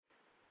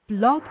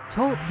Blog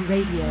Talk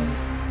Radio.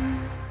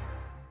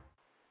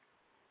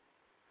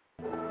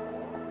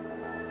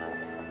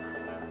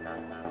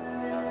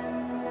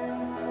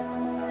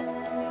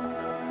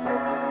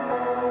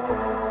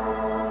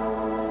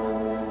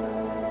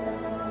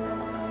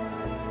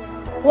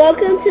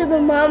 Welcome to the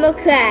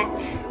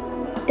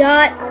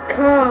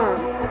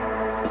MOMocrats.com.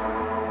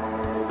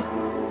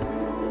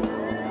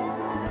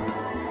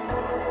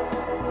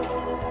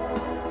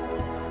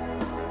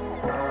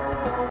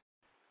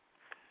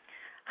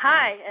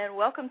 Hi, and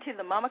welcome to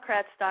the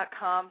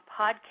MOMocrats.com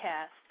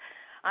podcast.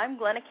 I'm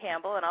Glennia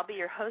Campbell, and I'll be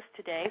your host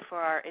today for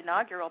our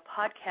inaugural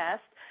podcast.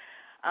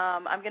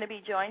 I'm going to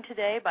be joined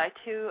today by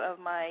two of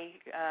my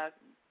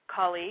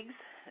colleagues,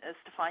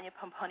 Stefania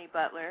Pomponi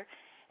Butler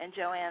and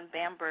Joanne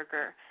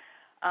Bamberger.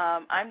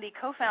 I'm the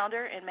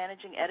co-founder and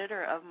managing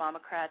editor of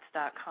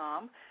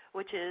MOMocrats.com,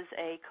 which is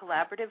a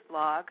collaborative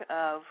blog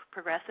of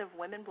progressive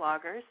women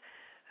bloggers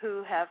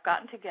who have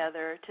gotten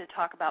together to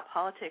talk about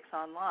politics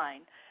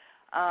online.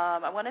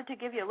 I wanted to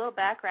give you a little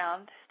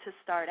background to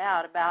start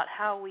out about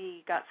how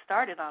we got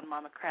started on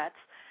MOMocrats.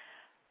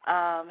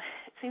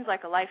 It seems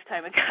like a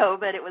lifetime ago,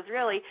 but it was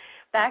really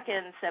back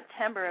in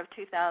September of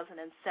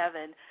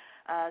 2007.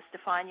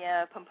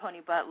 Stefania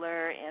Pomponi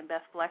Butler and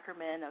Beth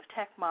Bleckerman of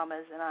Tech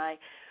Mamas and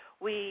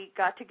we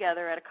got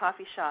together at a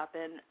coffee shop,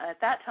 and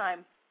at that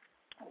time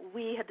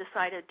we had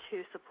decided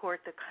to support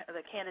the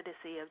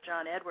candidacy of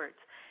John Edwards.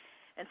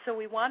 And so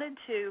we wanted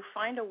to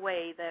find a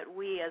way that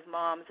we as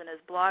moms and as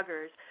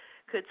bloggers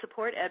could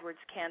support Edwards'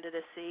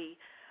 candidacy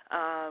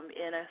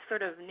in a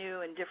sort of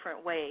new and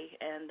different way.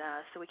 And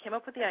so we came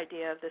up with the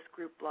idea of this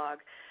group blog.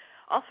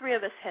 All three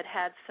of us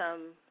had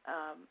some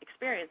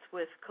experience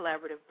with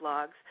collaborative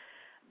blogs.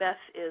 Beth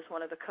is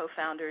one of the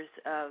co-founders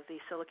of the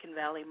Silicon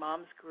Valley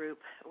Moms Group,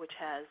 which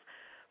has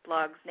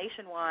blogs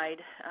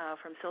nationwide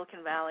from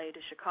Silicon Valley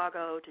to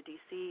Chicago to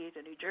D.C.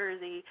 to New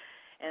Jersey,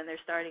 and they're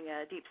starting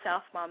a Deep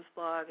South Moms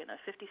blog and a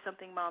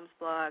 50-something Moms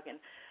blog. And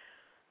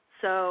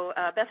so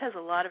Beth has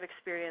a lot of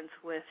experience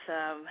with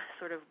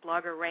sort of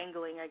blogger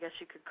wrangling, I guess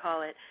you could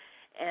call it.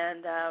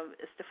 And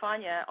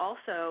Stefania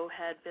also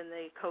had been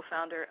the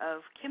co-founder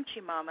of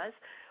Kimchi Mamas,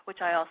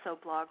 which I also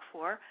blog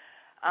for.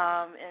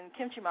 And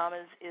Kimchi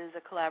Mamas is a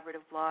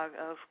collaborative blog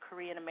of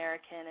Korean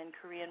American and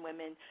Korean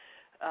women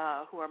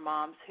who are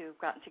moms who've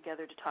gotten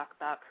together to talk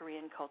about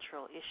Korean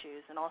cultural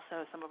issues. And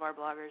also some of our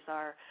bloggers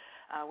are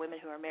women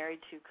who are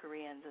married to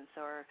Koreans and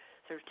so are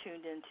sort of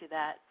tuned into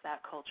that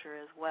culture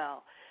as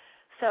well.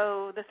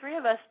 So the three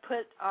of us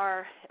put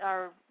our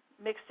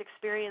mixed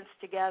experience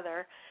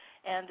together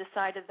and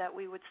decided that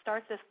we would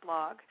start this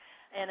blog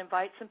and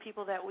invite some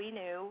people that we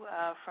knew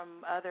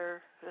from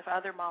other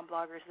mom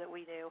bloggers that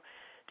we knew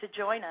to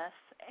join us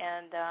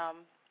and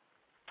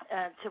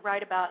to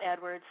write about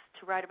Edwards,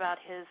 to write about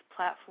his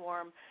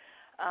platform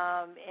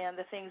and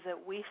the things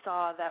that we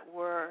saw that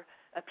were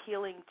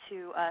appealing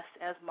to us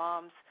as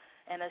moms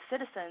and as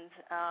citizens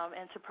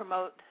and to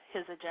promote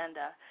his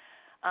agenda.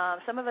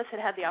 Some of us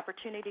had the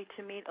opportunity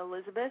to meet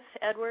Elizabeth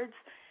Edwards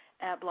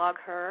at Blog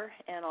Her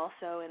and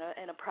also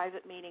in a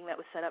private meeting that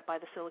was set up by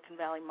the Silicon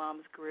Valley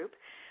Moms Group.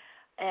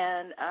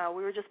 And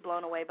we were just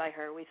blown away by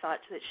her. We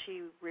thought that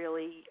she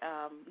really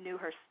knew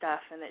her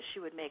stuff and that she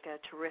would make a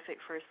terrific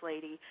First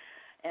Lady.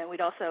 And we'd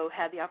also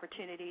had the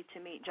opportunity to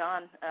meet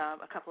John.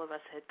 A couple of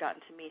us had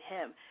gotten to meet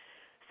him.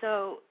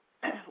 So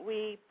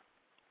we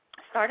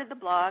started the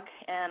blog,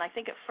 and I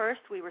think at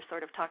first we were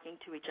sort of talking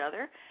to each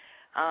other.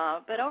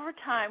 But over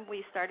time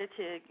we started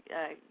to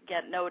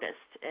get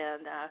noticed,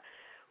 and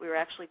we were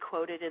actually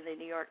quoted in the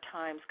New York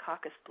Times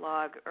caucus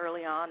blog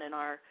early on in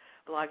our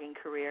blogging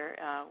career,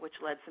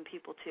 which led some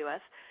people to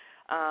us.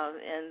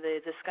 And the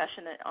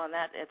discussion on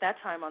that at that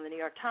time on the New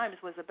York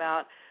Times was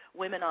about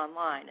women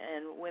online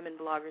and women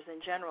bloggers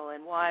in general,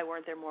 and why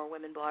weren't there more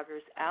women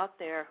bloggers out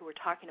there who were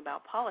talking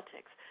about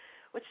politics,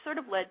 which sort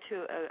of led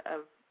to a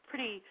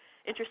pretty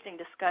interesting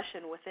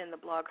discussion within the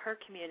Blog Her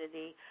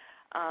community.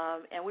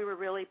 And we were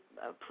really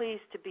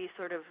pleased to be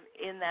sort of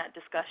in that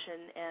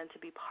discussion and to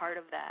be part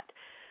of that.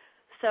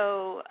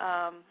 So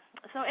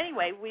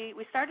anyway,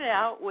 we started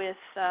out with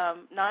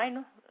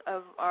 9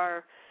 of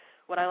our,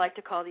 what I like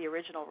to call the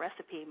original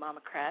recipe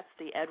MOMocrats,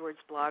 the Edwards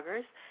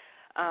bloggers.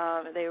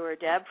 They were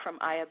Deb from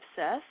I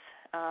Obsess,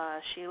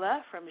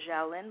 Sheila from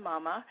Xiaolin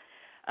Mama,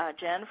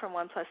 Jen from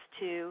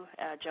 1+2,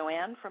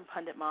 Joanne from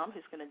Pundit Mom,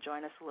 who's going to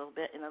join us a little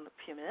bit in a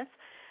few minutes,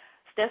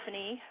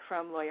 Stephanie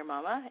from Lawyer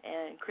Mama,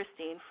 and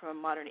Christine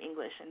from Modern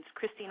English. And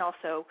Christine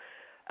also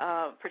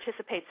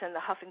participates in the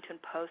Huffington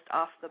Post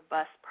Off the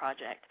Bus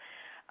project.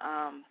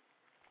 And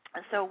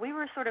so we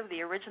were sort of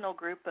the original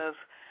group of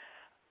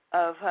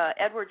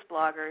Edwards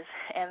bloggers,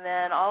 and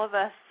then all of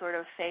us sort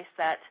of faced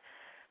that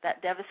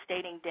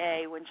devastating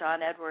day when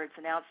John Edwards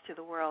announced to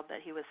the world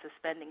that he was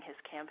suspending his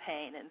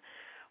campaign, and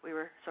we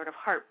were sort of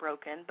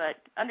heartbroken, but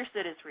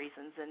understood his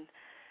reasons, and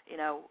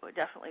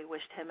definitely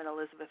wished him and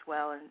Elizabeth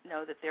well, and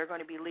know that they're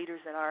going to be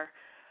leaders in our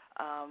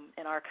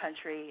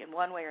country in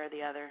one way or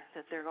the other,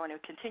 that they're going to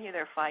continue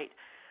their fight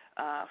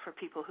for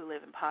people who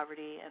live in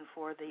poverty and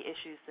for the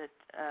issues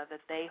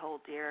that they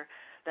hold dear,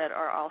 that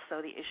are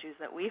also the issues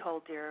that we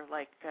hold dear,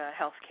 like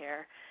health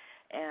care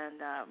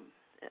and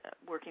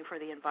working for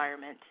the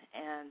environment,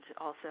 and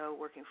also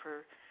working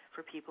for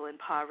people in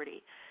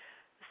poverty.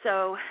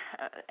 So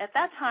at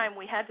that time,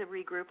 we had to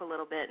regroup a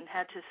little bit and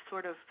had to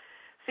sort of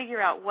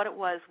figure out what it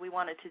was we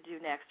wanted to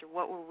do next, or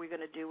what were we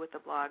going to do with the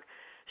blog.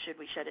 Should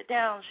we shut it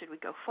down? Should we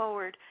go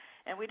forward?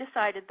 And we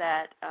decided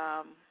that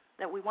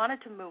that we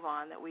wanted to move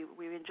on, that we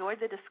enjoyed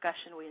the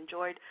discussion, we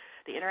enjoyed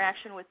the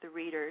interaction with the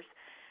readers,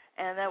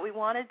 and that we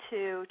wanted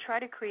to try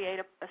to create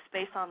a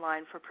space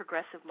online for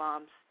progressive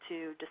moms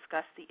to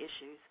discuss the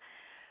issues.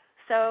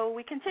 So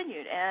we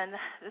continued, and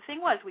the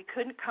thing was, we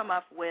couldn't come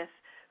up with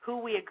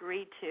who we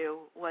agreed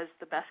to was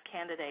the best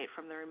candidate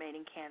from the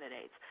remaining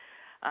candidates.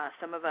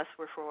 Some of us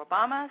were for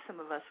Obama, some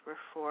of us were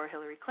for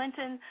Hillary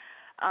Clinton,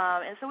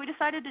 and so we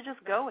decided to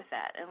just go with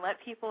that and let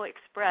people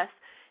express,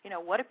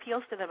 what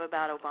appeals to them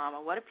about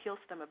Obama, what appeals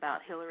to them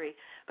about Hillary,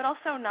 but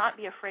also not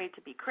be afraid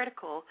to be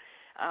critical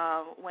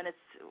when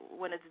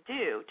it's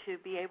due, to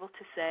be able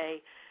to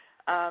say,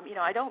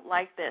 I don't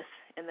like this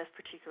in this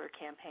particular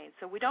campaign.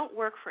 So we don't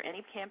work for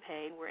any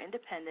campaign. We're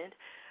independent.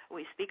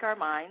 We speak our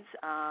minds,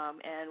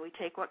 and we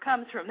take what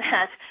comes from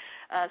that.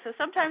 So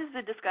sometimes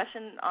the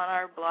discussion on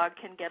our blog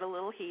can get a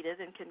little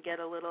heated and can get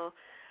a little,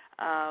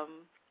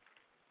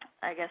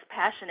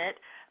 passionate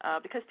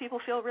because people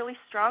feel really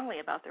strongly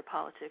about their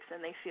politics,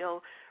 and they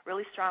feel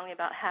really strongly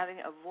about having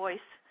a voice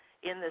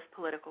in this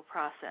political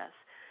process.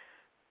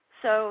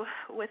 So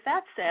with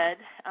that said,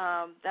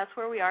 that's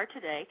where we are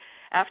today.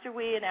 After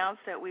we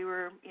announced that we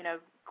were,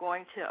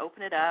 going to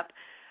open it up,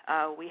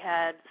 we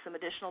had some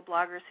additional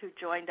bloggers who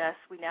joined us.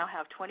 We now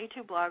have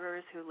 22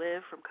 bloggers who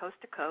live from coast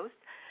to coast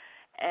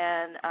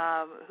and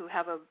who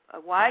have a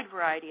wide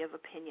variety of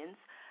opinions.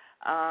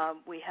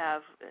 We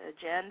have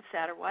Jen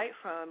Satterwhite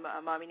from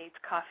Mommy Needs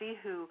Coffee,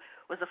 who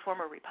was a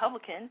former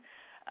Republican,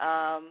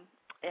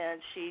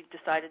 and she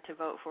decided to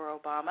vote for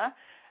Obama.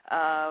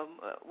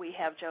 We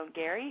have Joan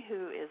Gary,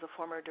 who is a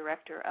former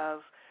director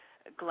of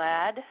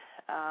GLAAD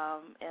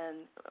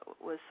and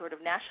was sort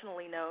of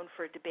nationally known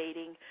for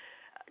debating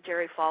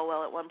Jerry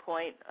Falwell at one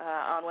point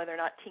on whether or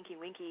not Tinky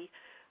Winky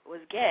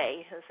was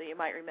gay, so you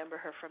might remember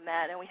her from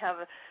that. And we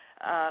have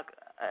a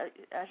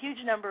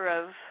huge number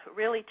of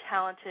really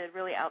talented,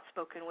 really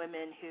outspoken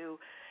women who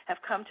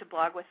have come to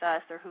blog with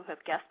us or who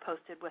have guest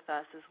posted with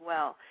us as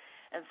well.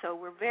 And so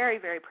we're very,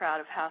 very proud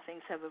of how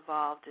things have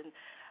evolved. And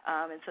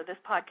so this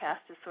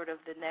podcast is sort of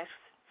the next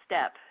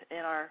step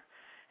in our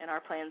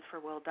plans for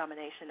world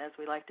domination, as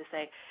we like to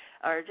say,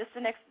 or just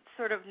the next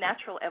sort of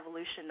natural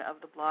evolution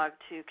of the blog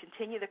to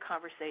continue the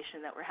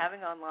conversation that we're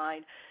having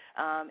online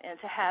and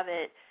to have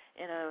it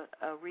in a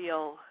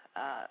real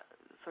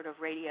sort of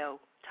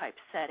radio-type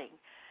setting.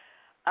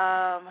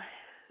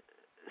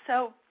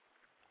 So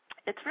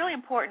it's really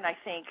important, I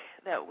think,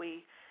 that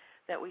we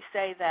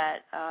say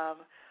that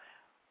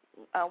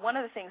one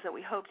of the things that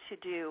we hope to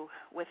do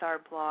with our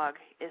blog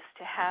is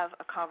to have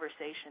a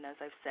conversation, as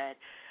I've said.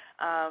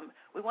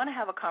 We want to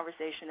have a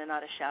conversation and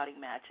not a shouting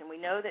match, and we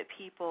know that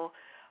people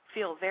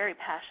feel very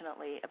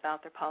passionately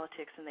about their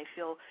politics, and they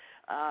feel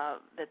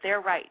that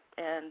they're right,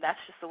 and that's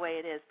just the way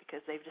it is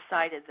because they've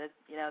decided that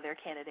their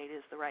candidate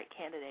is the right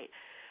candidate.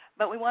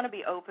 But we want to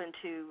be open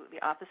to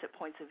the opposite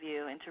points of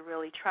view and to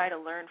really try to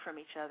learn from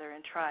each other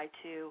and try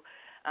to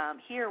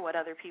hear what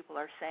other people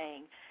are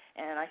saying.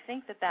 And I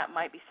think that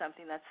might be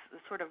something that's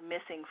sort of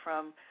missing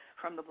from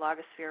the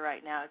blogosphere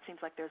right now. It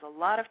seems like there's a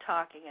lot of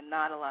talking and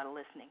not a lot of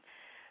listening.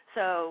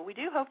 So we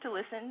do hope to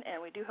listen,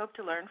 and we do hope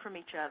to learn from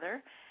each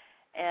other.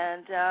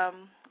 And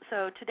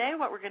so today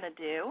what we're going to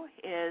do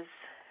is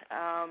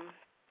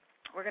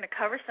we're going to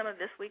cover some of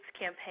this week's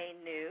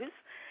campaign news,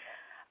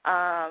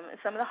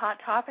 some of the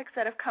hot topics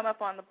that have come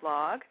up on the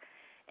blog,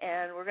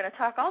 and we're going to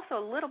talk also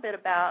a little bit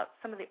about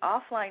some of the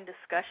offline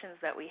discussions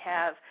that we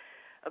have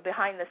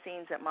behind the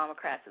scenes at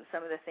MOMocrats and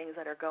some of the things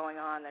that are going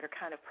on that are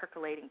kind of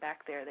percolating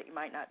back there that you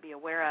might not be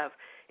aware of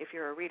if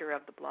you're a reader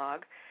of the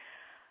blog.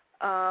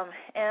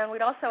 And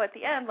we'd also, at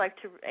the end, like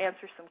to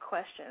answer some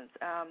questions.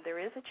 There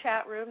is a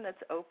chat room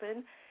that's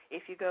open.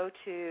 If you go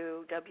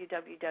to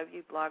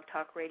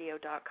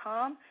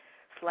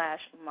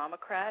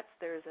www.blogtalkradio.com/MOMocrats,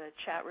 there's a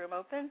chat room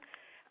open.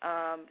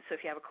 So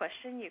if you have a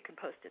question, you can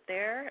post it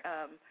there,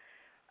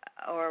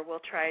 or we'll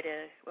try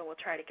to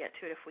get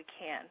to it if we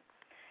can.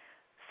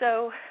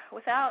 So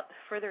without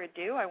further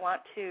ado, I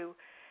want to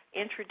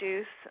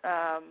introduce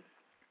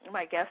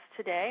my guest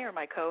today, or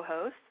my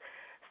co-host,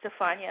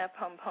 Stefania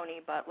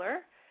Pomponi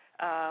Butler,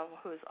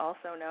 who is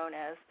also known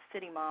as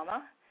City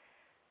Mama.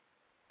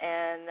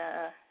 And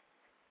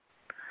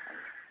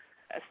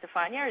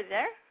Stefania, are you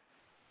there?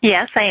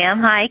 Yes, I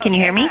am. Hi, can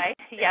you hear me? Hi.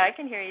 Yeah, I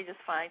can hear you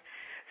just fine.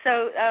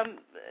 So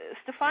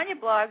Stefania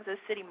blogs as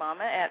City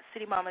Mama at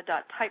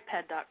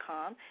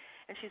citymama.typepad.com,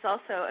 and she's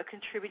also a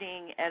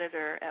contributing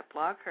editor at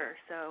Blogger.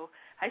 So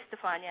hi,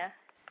 Stefania.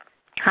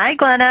 Hi,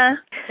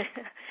 Glenna.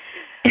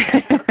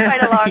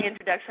 Quite a long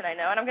introduction, I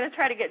know, and I'm going to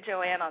try to get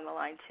Joanne on the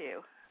line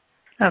too.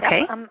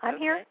 Okay. Yep, I'm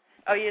here.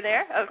 Oh, you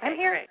there? Okay, I'm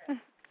here. Great.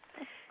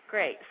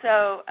 Great.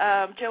 So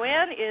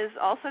Joanne is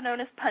also known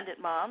as Pundit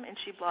Mom, and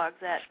she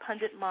blogs at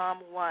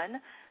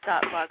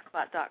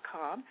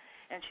punditmom1.blogspot.com,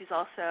 and she's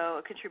also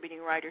a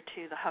contributing writer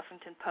to the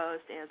Huffington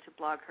Post and to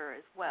Blog Her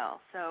as well.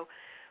 So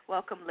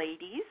welcome,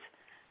 ladies.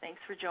 Thanks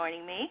for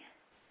joining me.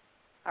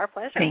 Our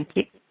pleasure. Thank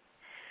you.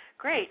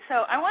 Great.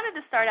 So I wanted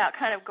to start out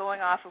kind of going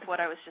off of what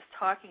I was just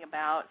talking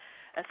about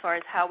as far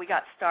as how we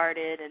got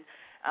started and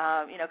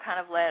kind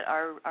of let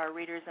our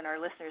readers and our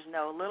listeners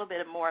know a little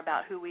bit more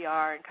about who we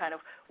are and kind of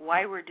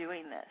why we're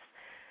doing this.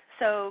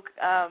 So,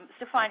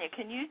 Stefania,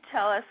 can you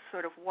tell us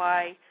sort of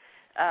why,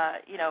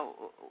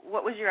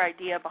 what was your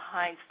idea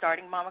behind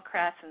starting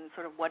MOMocrats and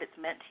sort of what it's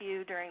meant to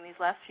you during these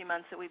last few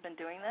months that we've been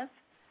doing this?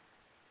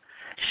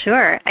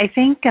 Sure. I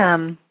think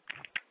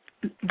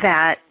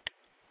that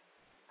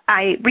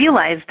I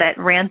realized that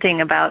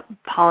ranting about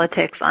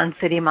politics on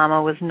City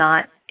Mama was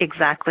not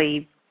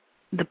exactly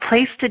the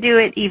place to do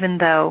it, even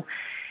though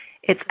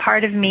it's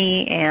part of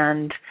me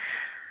and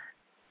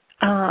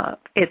I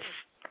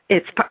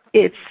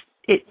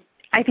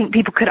think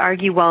people could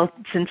argue, well,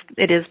 since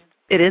it is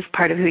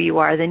part of who you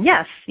are, then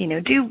yes,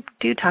 do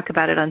talk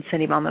about it on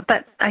City Mama.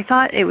 But I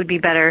thought it would be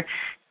better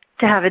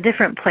to have a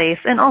different place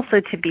and also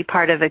to be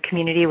part of a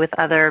community with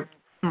other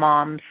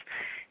moms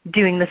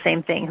doing the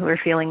same thing who are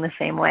feeling the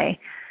same way.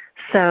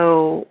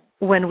 So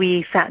when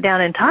we sat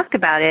down and talked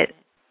about it,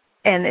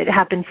 and it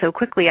happened so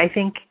quickly, I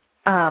think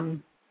part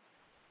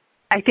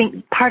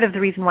of the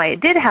reason why it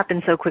did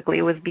happen so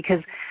quickly was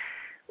because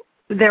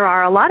there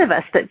are a lot of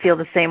us that feel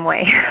the same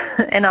way.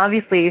 And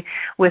obviously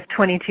with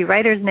 22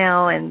 writers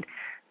now and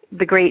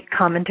the great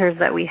commenters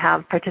that we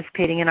have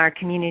participating in our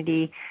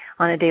community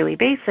on a daily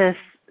basis,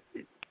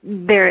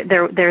 there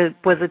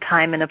was a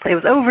time and a place. It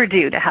was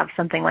overdue to have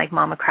something like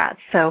MOMocrats.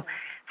 So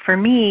for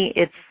me,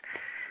 it's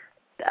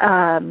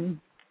a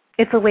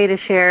way to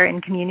share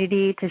in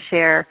community, to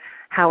share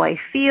how I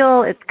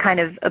feel. It's kind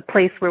of a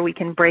place where we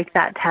can break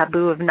that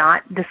taboo of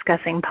not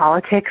discussing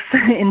politics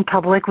in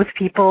public with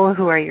people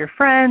who are your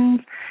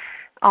friends,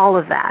 all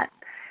of that.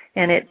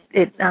 And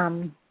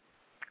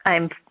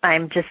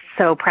I'm just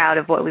so proud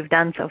of what we've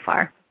done so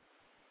far.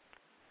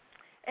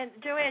 And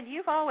Joanne,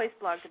 you've always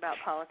blogged about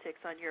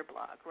politics on your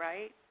blog,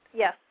 right?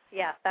 Yes,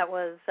 that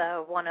was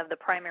one of the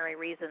primary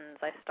reasons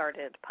I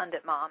started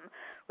Pundit Mom,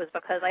 was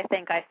because I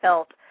think I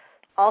felt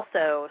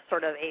also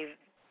sort of a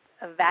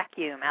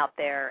vacuum out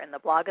there in the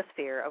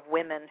blogosphere of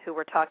women who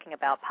were talking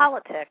about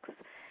politics,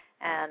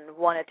 and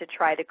wanted to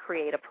try to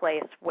create a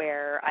place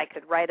where I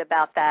could write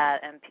about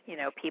that and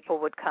people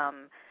would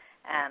come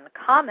and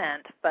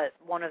comment. But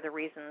one of the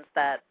reasons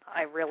that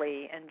I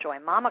really enjoy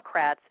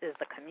MOMocrats is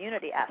the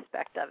community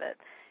aspect of it.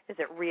 Is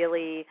it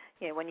really,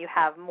 when you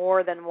have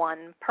more than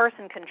one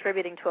person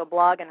contributing to a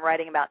blog and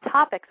writing about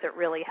topics, it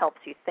really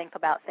helps you think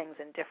about things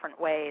in different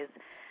ways,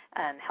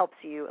 and helps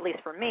you, at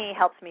least for me,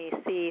 helps me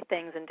see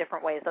things in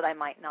different ways that I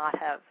might not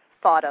have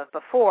thought of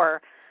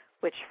before,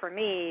 which for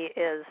me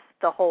is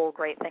the whole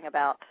great thing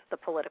about the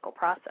political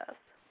process.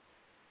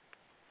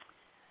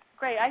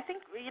 Great. I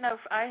think,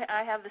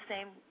 I have the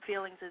same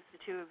feelings as the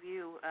two of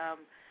you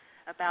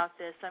about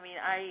this. I mean,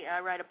 I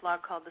write a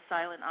blog called The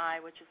Silent Eye,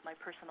 which is my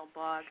personal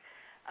blog,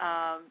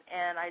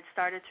 and I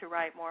started to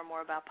write more and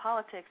more about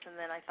politics, and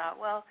then I thought,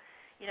 well,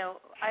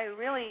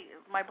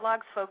 my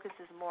blog's focus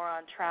is more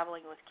on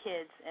traveling with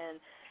kids, and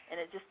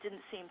it just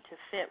didn't seem to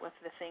fit with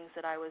the things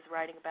that I was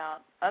writing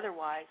about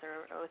otherwise,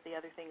 or with the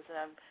other things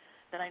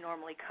that I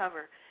normally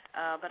cover.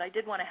 But I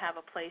did want to have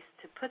a place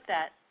to put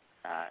that,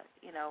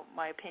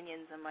 my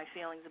opinions and my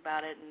feelings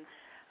about it, and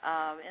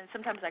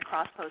sometimes I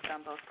cross-post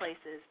on both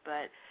places.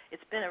 But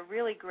it's been a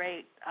really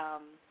great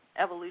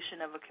evolution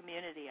of a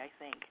community, I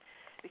think,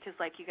 because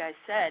like you guys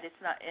said,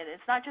 it's not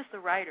just the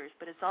writers,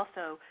 but it's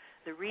also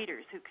the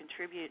readers who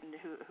contribute and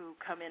who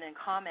come in and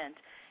comment.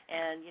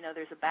 And,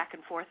 there's a back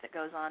and forth that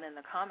goes on in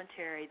the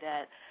commentary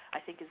that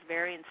I think is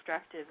very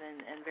instructive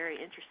and very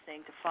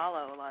interesting to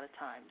follow a lot of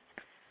times.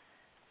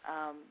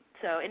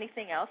 So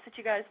anything else that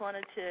you guys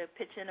wanted to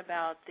pitch in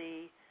about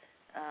the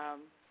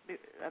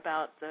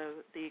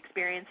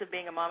experience of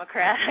being a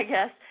MOMocrat, I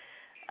guess,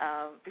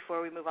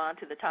 before we move on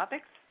to the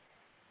topics?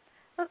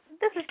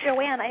 This is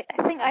Joanne. I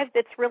think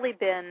it's really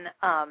been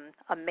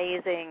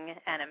amazing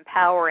and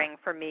empowering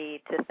for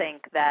me to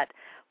think that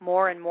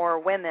more and more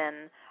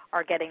women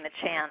are getting the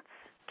chance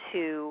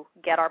to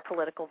get our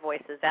political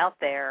voices out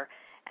there.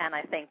 And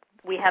I think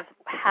we have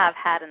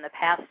had in the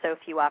past so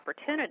few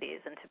opportunities,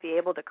 and to be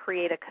able to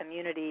create a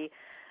community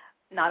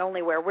not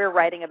only where we're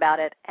writing about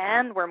it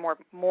and where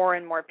more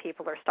and more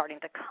people are starting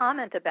to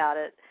comment about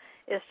it,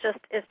 it's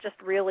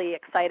just really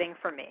exciting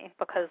for me,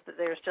 because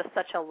there's just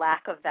such a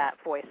lack of that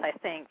voice, I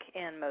think,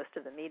 in most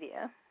of the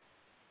media.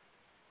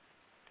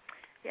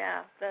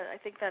 Yeah, I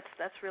think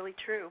that's really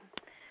true.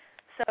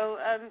 So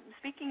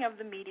speaking of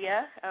the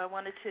media, I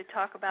wanted to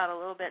talk about a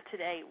little bit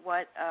today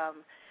what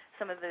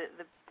some of the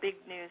big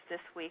news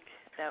this week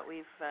that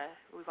we've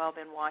all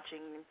been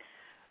watching,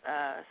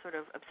 sort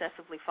of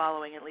obsessively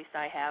following, at least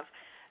I have.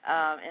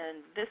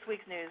 And this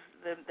week's news,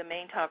 the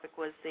main topic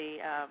was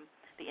the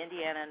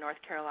Indiana and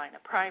North Carolina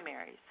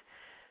primaries.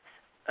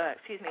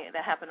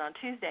 that happened on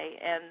Tuesday.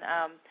 And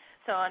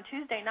so on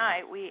Tuesday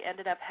night, we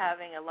ended up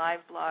having a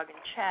live blog and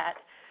chat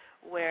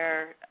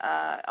where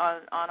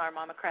on our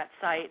MOMocrats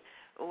site,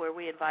 where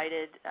we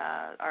invited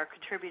our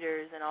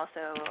contributors, and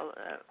also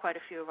quite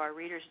a few of our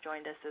readers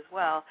joined us as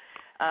well,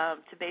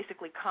 to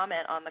basically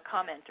comment on the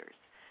commenters.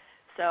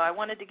 So I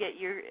wanted to get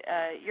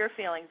your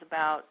feelings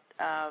about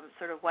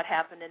sort of what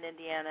happened in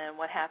Indiana and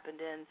what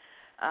happened in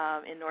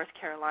North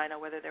Carolina,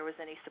 whether there was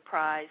any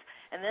surprise,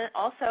 and then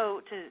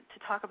also to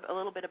talk a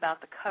little bit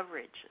about the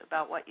coverage,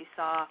 about what you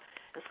saw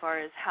as far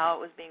as how it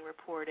was being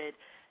reported,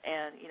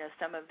 and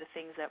some of the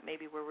things that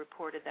maybe were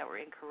reported that were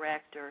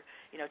incorrect or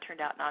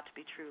turned out not to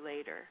be true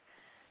later.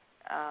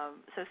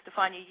 So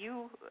Stefania,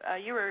 you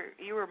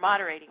were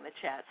moderating the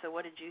chat. So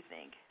what did you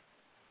think?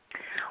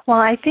 Well,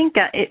 I think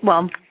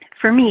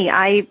for me,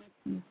 I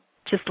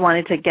just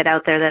wanted to get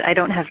out there that I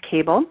don't have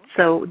cable.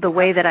 So the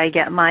way that I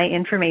get my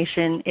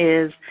information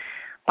is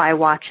by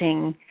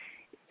watching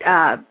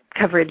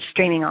coverage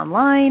streaming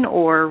online,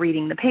 or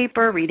reading the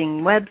paper,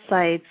 reading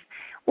websites,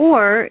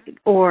 or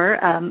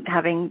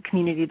having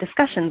community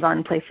discussions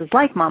on places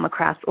like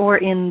MOMocrats or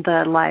in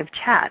the live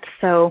chat.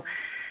 So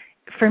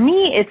for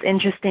me, it's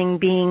interesting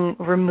being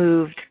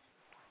removed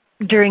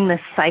during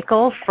this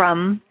cycle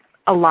from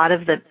a lot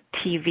of the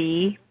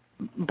TV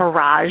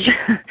barrage,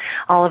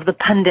 all of the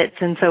pundits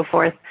and so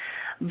forth.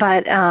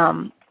 But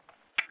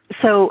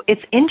so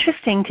it's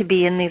interesting to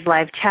be in these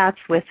live chats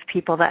with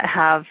people that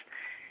have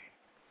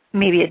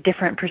maybe a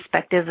different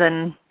perspective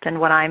than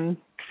what I'm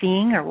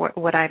seeing or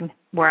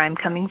where I'm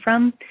coming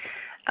from.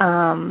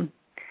 And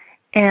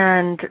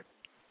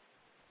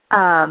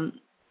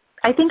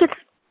I think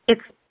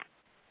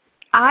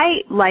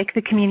I like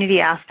the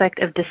community aspect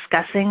of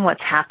discussing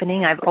what's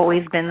happening. I've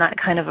always been that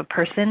kind of a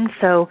person.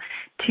 So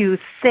to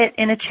sit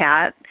in a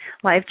chat,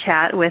 live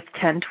chat with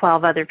 10,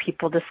 12 other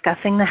people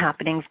discussing the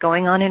happenings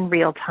going on in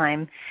real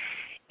time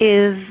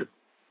is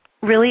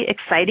really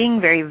exciting,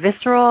 very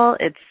visceral.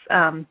 It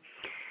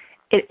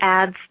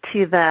adds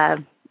to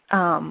the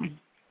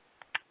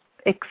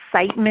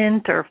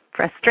excitement or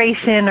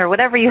frustration or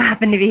whatever you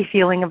happen to be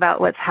feeling about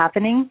what's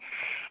happening.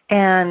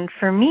 And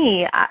for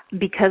me,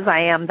 because I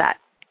am that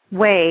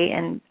way,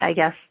 and I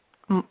guess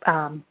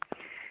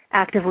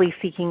actively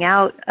seeking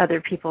out other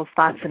people's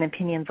thoughts and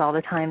opinions all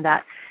the time,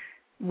 that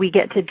we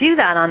get to do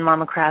that on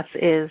MOMocrats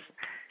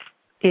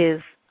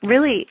is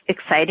really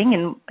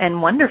exciting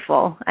and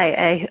wonderful.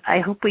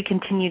 I hope we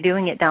continue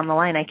doing it down the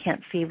line. I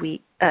can't see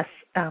us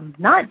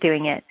not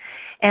doing it.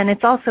 And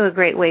it's also a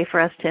great way for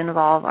us to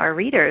involve our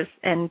readers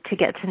and to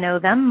get to know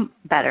them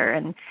better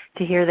and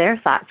to hear their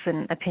thoughts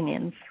and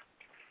opinions.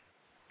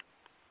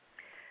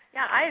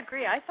 Yeah, I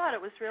agree. I thought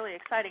it was really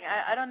exciting.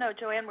 I don't know,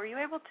 Joanne, were you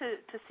able to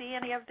see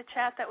any of the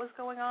chat that was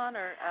going on?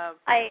 Or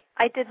I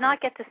did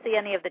not get to see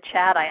any of the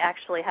chat. I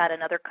actually had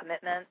another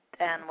commitment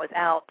and was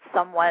out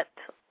somewhat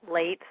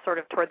late, sort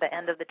of toward the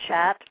end of the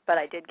chat, but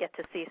I did get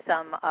to see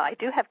some. I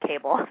do have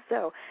cable,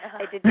 so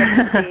I did get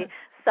to see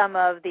some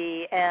of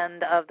the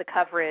end of the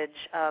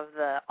coverage of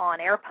the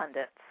on-air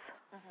pundits.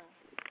 Mm-hmm.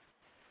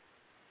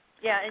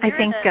 Yeah, and I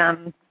think.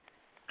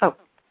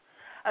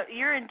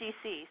 You're in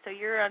D.C., so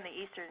you're on the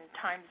Eastern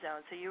time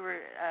zone. So you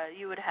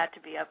would have had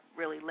to be up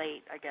really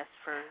late, I guess,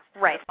 for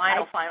the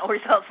final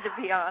results to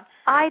be on.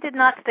 I did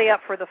not stay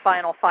up for the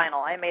final.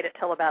 I made it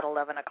till about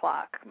 11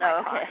 o'clock.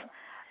 Oh, okay.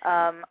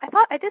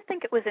 I did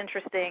think it was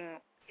interesting,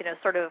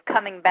 sort of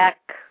coming back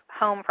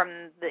home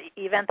from the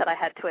event that I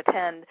had to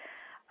attend.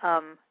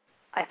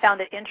 I found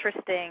it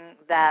interesting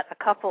that a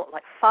couple,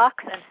 like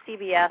Fox and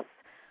CBS,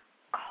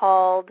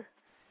 called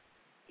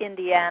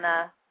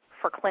Indiana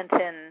for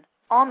Clinton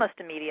almost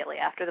immediately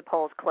after the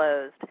polls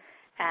closed,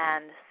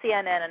 and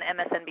CNN and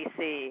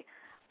MSNBC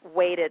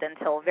waited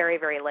until very,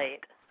 very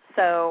late.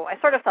 So I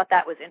sort of thought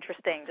that was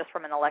interesting just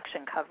from an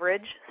election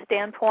coverage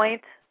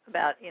standpoint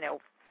about,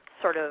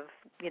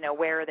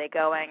 where are they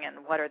going and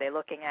what are they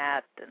looking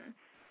at, and,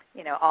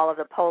 all of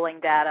the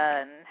polling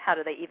data and how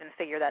do they even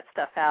figure that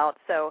stuff out.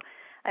 So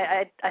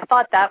I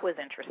thought that was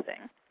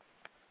interesting.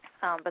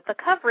 But the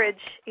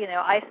coverage,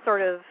 I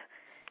sort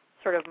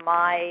of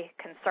my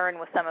concern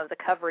with some of the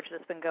coverage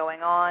that's been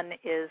going on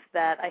is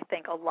that I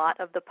think a lot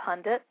of the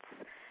pundits,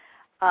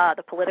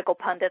 the political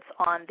pundits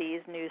on these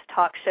news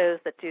talk shows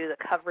that do the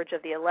coverage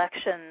of the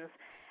elections,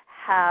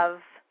 have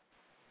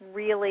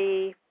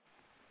really,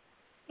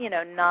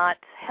 not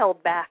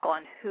held back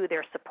on who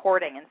they're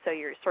supporting. And so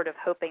you're sort of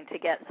hoping to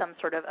get some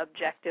sort of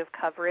objective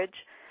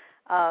coverage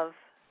of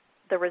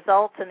the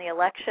results in the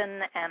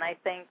election. And I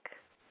think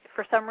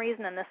for some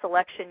reason in this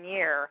election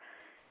year,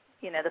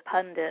 the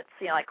pundits,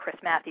 like Chris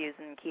Matthews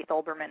and Keith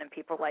Olbermann and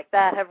people like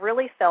that, have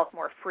really felt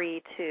more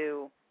free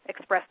to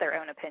express their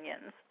own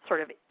opinions,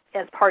 sort of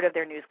as part of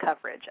their news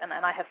coverage, and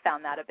I have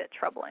found that a bit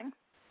troubling.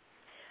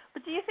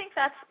 But do you think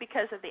that's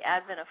because of the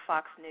advent of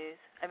Fox News?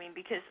 I mean,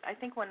 because I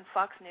think when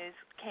Fox News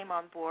came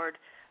on board,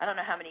 I don't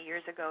know how many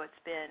years ago it's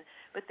been,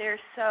 but they're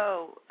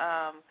so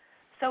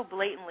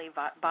blatantly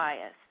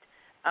biased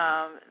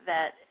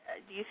that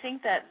do you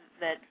think that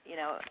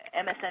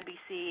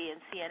MSNBC and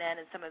CNN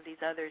and some of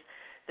these others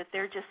that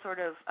they're just sort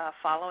of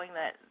following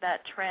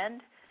that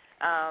trend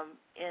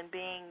in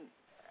being,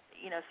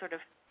 sort of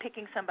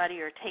picking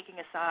somebody or taking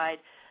a side,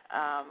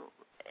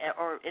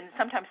 and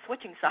sometimes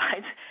switching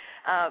sides.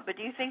 But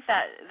do you think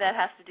that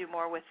has to do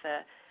more with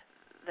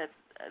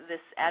this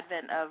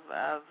advent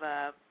of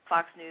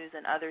Fox News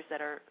and others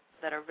that are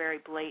very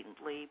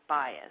blatantly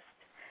biased?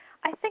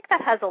 I think that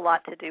has a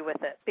lot to do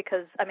with it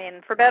because,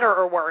 for better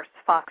or worse,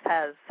 Fox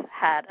has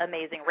had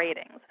amazing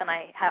ratings, and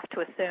I have to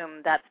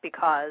assume that's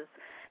because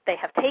they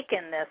have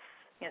taken this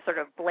sort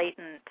of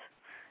blatant,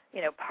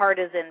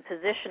 partisan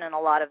position in a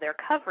lot of their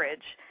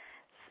coverage,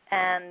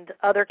 and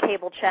other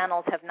cable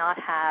channels have not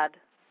had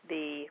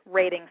the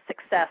rating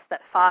success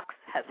that Fox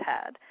has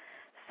had.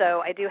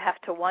 So I do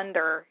have to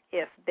wonder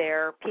if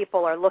their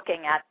people are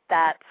looking at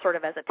that sort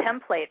of as a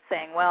template,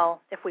 saying,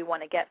 well, if we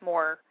want to get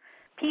more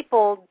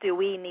people, do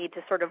we need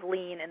to sort of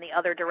lean in the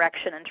other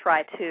direction and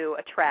try to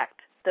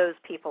attract those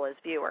people as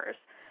viewers?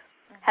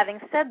 Mm-hmm. Having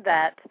said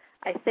that,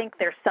 I think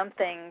there's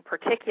something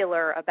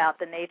particular about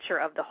the nature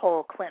of the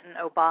whole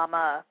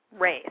Clinton-Obama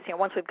race.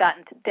 Once we've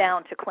gotten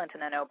down to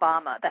Clinton and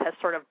Obama, that has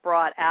sort of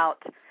brought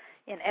out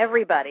in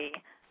everybody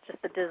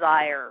just the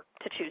desire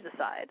to choose a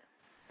side.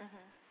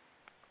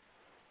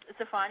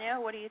 Mm-hmm.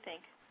 Stefania, what do you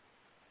think?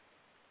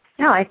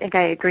 No, I think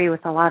I agree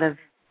with a lot of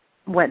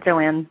what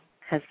Joanne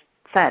has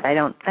said. I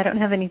don't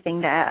have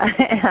anything to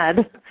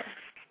add.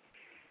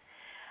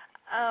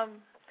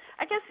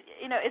 I guess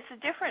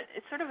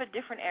it's sort of a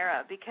different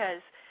era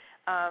because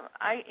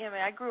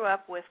I grew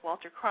up with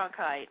Walter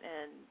Cronkite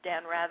and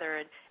Dan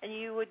Rather, and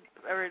you would,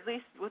 or at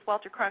least with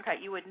Walter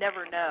Cronkite, you would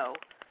never know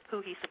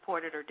who he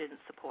supported or didn't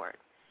support.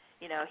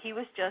 He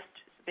was just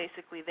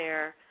basically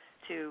there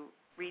to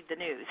read the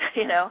news,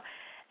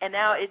 And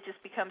now it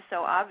just becomes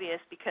so obvious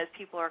because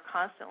people are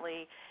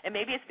constantly, and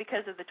maybe it's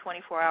because of the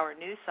 24-hour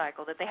news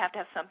cycle, that they have to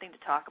have something to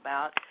talk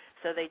about,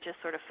 so they just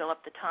sort of fill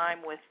up the time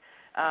with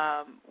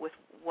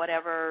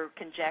whatever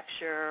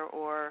conjecture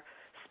or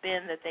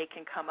spin that they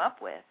can come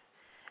up with.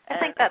 I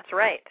think that's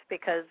right,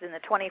 because in the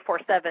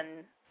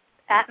 24/7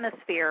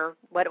 atmosphere,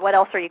 what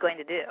else are you going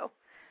to do?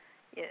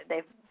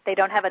 They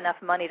don't have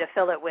enough money to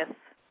fill it with,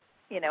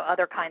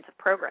 other kinds of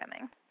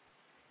programming.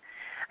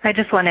 I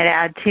just wanted to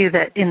add, too,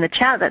 that in the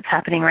chat that's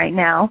happening right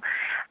now,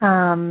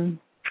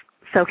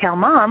 SoCal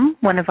Mom,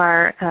 one of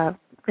our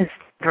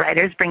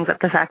writers, brings up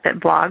the fact that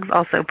blogs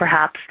also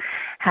perhaps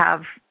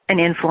have an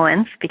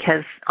influence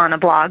because on a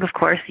blog, of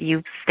course,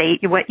 you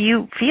state what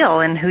you feel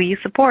and who you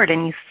support,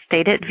 and you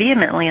state it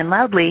vehemently and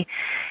loudly.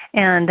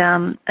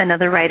 And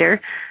another writer,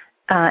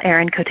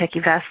 Erin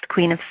Koteki-Vest,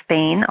 Queen of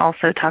Spain,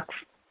 also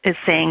is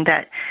saying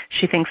that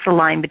she thinks the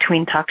line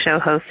between talk show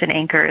host and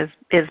anchor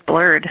is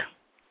blurred.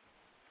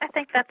 I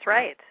think that's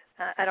right.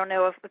 I don't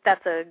know if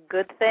that's a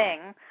good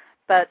thing,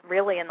 but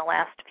really in the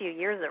last few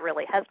years it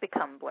really has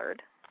become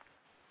blurred.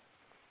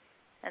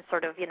 And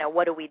sort of,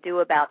 what do we do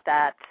about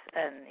that?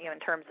 And in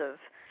terms of,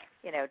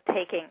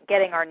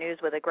 getting our news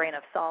with a grain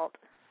of salt.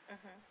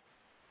 Mm-hmm.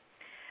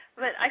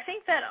 But I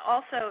think that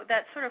also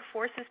that sort of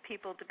forces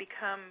people to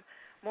become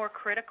more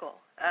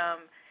critical.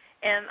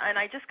 And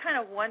I just kind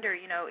of wonder,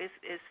 is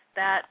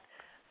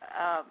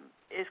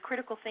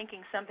critical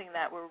thinking something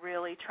that we're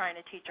really trying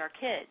to teach our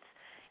kids?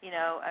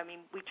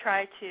 We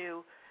try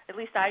to, at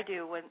least I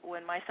do,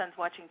 when my son's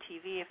watching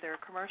TV, if there are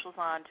commercials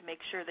on, to make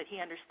sure that he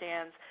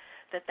understands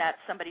that that's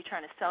somebody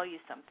trying to sell you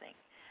something.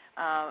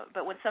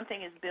 But when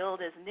something is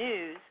billed as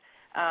news,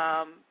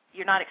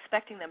 you're not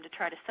expecting them to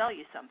try to sell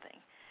you something,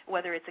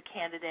 whether it's a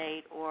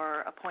candidate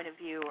or a point of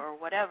view or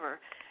whatever.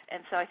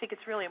 And so I think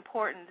it's really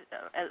important,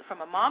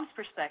 from a mom's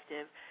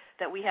perspective,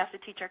 that we have to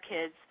teach our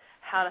kids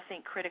how to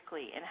think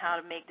critically and how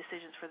to make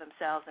decisions for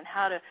themselves and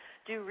how to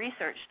do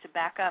research to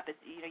back up.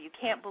 You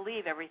can't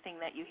believe everything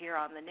that you hear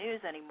on the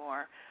news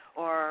anymore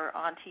or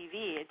on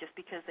TV. Just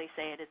because they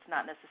say it, it's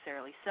not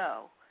necessarily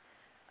so.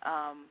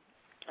 I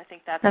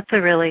think that's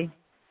a really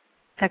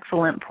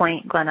excellent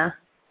point, Glenna.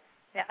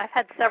 Yeah, I've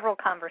had several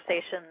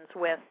conversations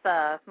with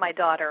my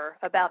daughter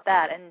about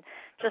that, and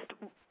just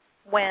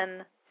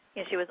when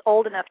she was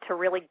old enough to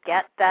really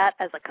get that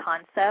as a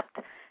concept,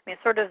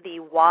 sort of the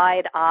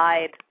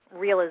wide-eyed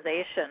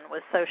realization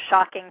was so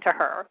shocking to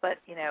her. But,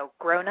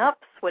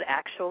 grown-ups would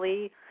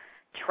actually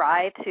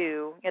try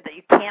to, that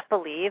you can't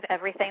believe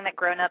everything that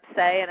grown-ups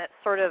say, and it's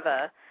sort of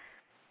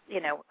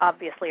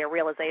obviously a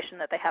realization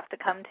that they have to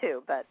come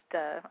to, but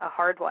a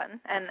hard one.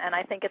 And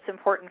I think it's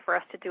important for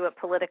us to do it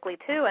politically,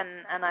 too,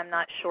 and I'm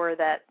not sure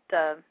that,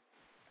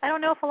 I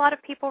don't know if a lot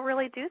of people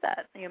really do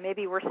that.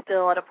 Maybe we're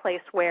still at a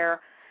place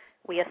where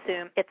we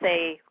assume it's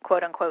a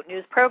quote-unquote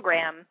news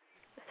program,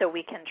 so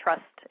we can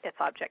trust its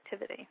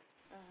objectivity.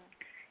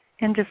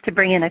 Mm-hmm. And just to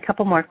bring in a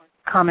couple more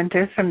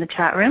commenters from the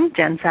chat room,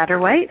 Jen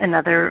Satterwhite,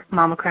 another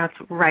MOMocrats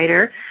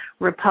writer,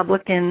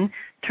 Republican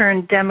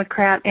turned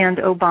Democrat and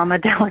Obama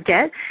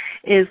delegate,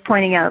 is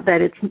pointing out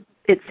that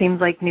it seems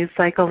like news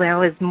cycle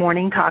now is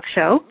morning talk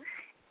show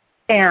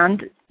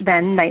and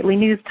then nightly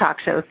news talk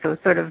show, so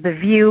sort of the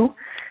View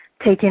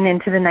taken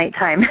into the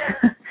nighttime.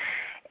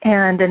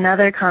 And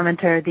another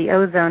commenter, the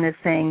Ozone, is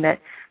saying that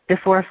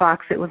before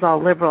Fox it was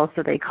all liberal,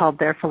 so they called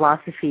their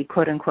philosophy,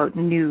 quote-unquote,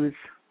 news.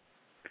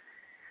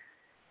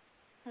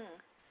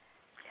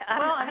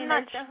 Well, I mean,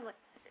 I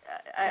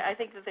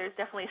think that there's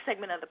definitely a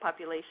segment of the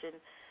population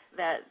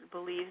that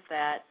believes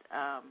that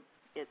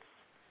it's,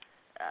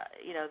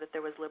 that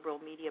there was liberal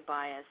media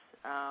bias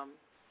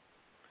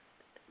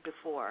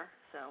before.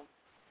 So.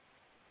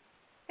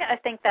 Yeah, I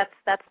think that's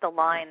the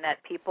line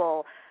that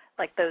people,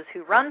 like those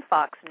who run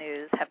Fox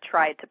News, have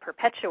tried to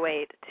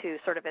perpetuate to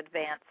sort of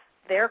advance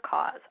their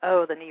cause.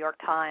 Oh, the New York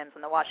Times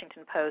and the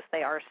Washington Post,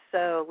 they are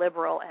so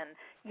liberal. And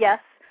yes,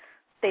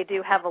 they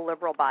do have a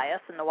liberal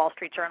bias, and the Wall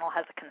Street Journal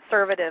has a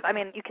conservative. I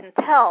mean, you can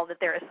tell that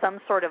there is some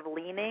sort of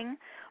leaning,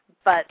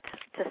 but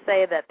to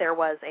say that there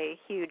was a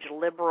huge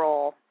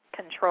liberal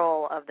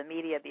control of the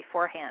media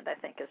beforehand, I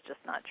think, is just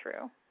not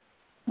true.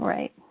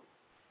 Right.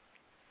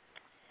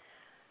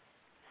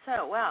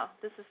 So, wow,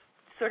 this has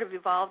sort of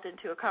evolved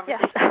into a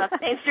conversation about the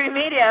mainstream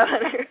media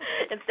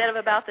instead of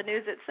about the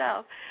news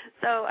itself.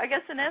 So I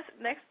guess the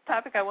next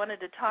topic I wanted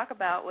to talk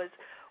about was,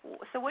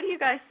 so what do you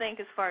guys think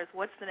as far as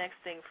what's the next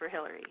thing for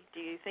Hillary? Do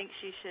you think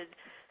she should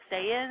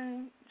stay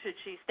in? Should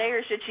she stay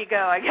or should she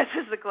go, I guess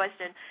is the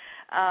question.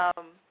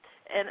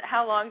 And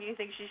how long do you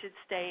think she should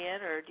stay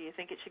in, or do you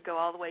think it should go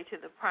all the way to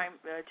the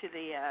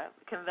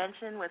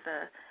convention with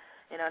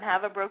and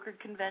have a brokered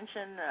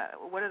convention?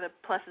 What are the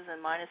pluses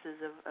and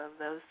minuses of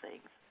those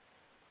things?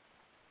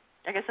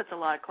 I guess that's a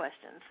lot of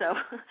questions. So,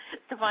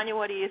 Stefania,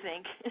 what do you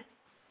think?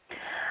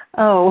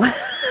 Oh,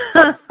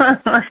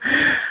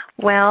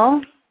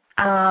 well,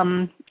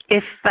 I'll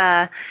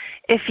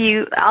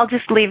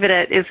just leave it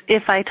at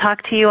if I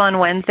talk to you on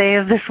Wednesday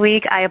of this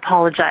week, I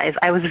apologize.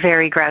 I was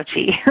very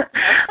grouchy.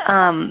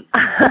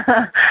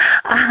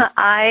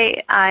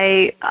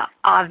 I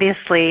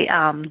obviously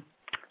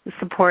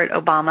support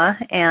Obama,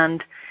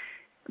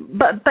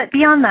 but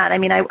beyond that, I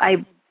mean,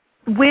 I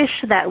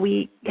wish that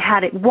we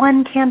had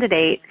one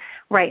candidate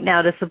right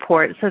now to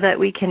support so that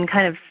we can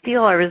kind of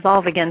steel our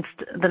resolve against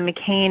the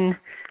McCain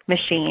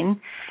machine.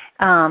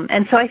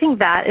 And so I think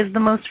that is the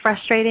most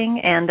frustrating.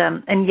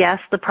 And yes,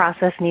 the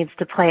process needs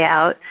to play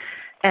out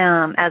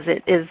as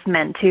it is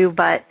meant to.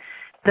 But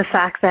the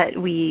fact that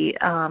we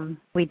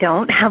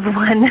don't have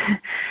one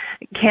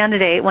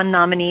candidate, one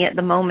nominee at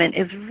the moment,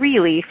 is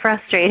really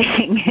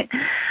frustrating.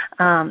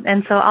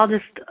 And so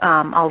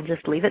I'll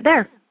just leave it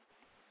there.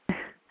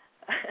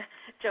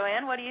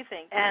 Joanne, what do you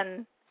think?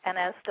 And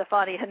as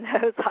Stefania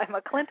knows, I'm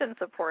a Clinton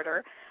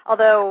supporter,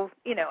 although,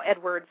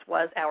 Edwards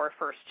was our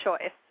first choice,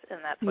 and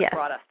that's what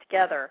brought us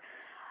together.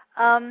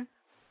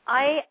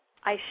 I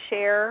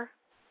share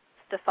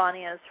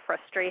Stefania's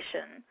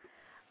frustration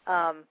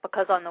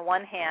because on the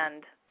one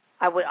hand,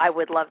 I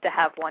would love to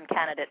have one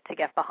candidate to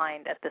get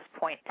behind at this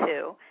point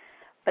too,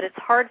 but it's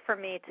hard for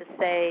me to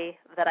say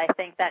that I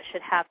think that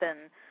should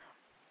happen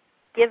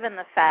given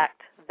the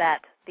fact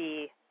that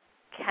the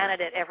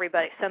candidate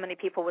so many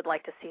people would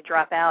like to see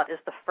drop out is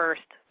the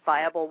first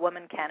viable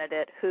woman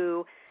candidate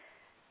who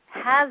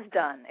has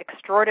done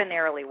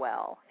extraordinarily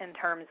well in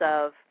terms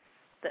of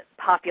the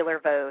popular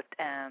vote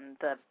and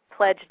the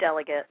pledge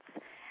delegates.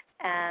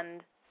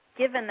 And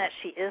given that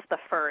she is the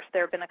first,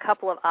 there have been a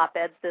couple of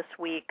op-eds this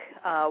week,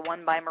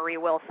 one by Marie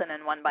Wilson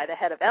and one by the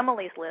head of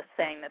Emily's List,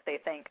 saying that they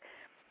think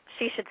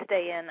she should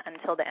stay in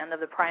until the end of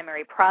the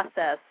primary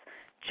process,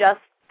 just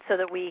so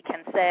that we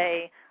can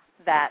say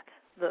that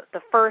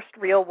the first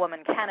real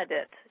woman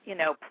candidate,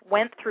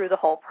 went through the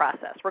whole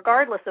process,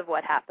 regardless of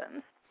what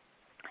happens,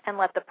 and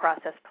let the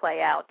process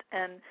play out.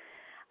 And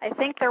I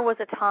think there was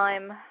a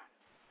time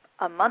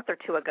a month or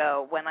two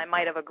ago when I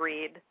might have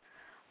agreed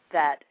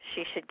that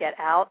she should get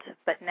out,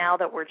 but now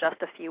that we're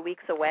just a few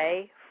weeks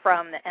away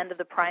from the end of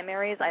the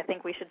primaries, I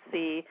think we should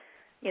see,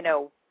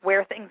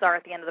 where things are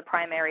at the end of the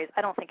primaries.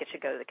 I don't think it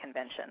should go to the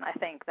convention. I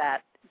think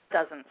that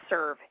doesn't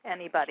serve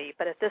anybody.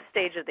 But at this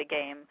stage of the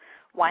game,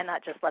 why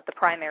not just let the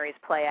primaries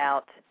play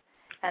out?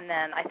 And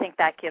then I think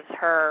that gives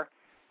her,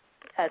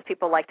 as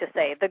people like to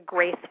say, the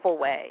graceful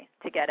way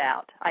to get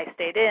out. I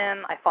stayed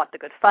in, I fought the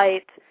good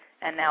fight,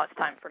 and now it's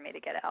time for me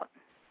to get out.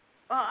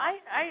 Well,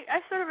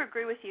 I sort of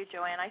agree with you,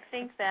 Joanne. I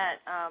think that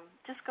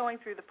just going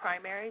through the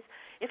primaries,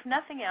 if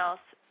nothing else,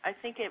 I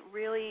think it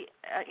really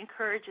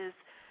encourages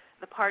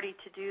the party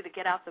to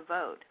get out the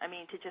vote. I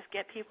mean, to just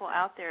get people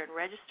out there and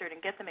registered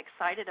and get them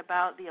excited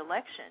about the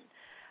election.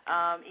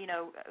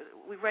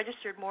 We've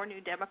registered more new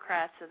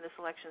Democrats in this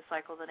election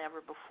cycle than ever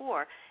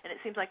before, and it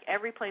seems like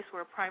every place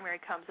where a primary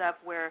comes up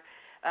where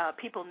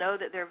people know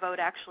that their vote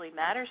actually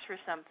matters for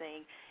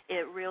something,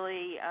 it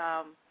really,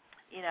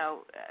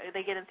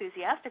 they get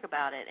enthusiastic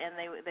about it, and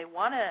they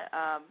want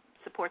to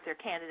support their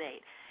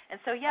candidate. And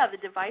so, the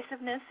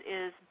divisiveness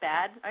is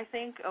bad, I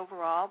think,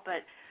 overall,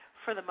 but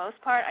for the most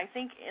part, I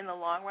think in the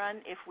long run,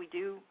 if we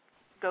do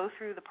go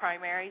through the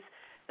primaries,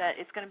 that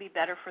it's going to be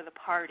better for the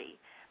party.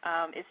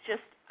 It's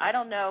just, I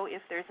don't know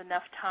if there's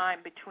enough time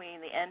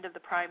between the end of the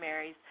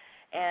primaries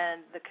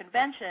and the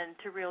convention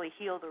to really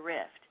heal the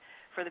rift.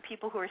 For the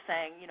people who are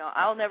saying,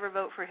 I'll never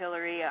vote for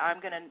Hillary,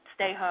 I'm going to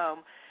stay home,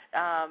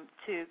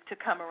 to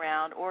come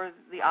around, or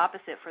the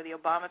opposite for the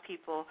Obama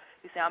people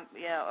who say,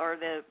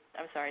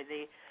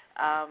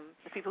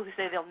 the people who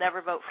say they'll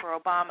never vote for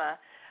Obama,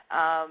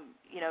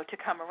 to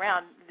come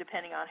around,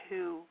 depending on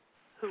who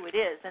it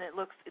is, and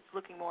it's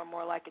looking more and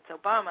more like it's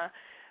Obama.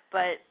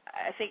 But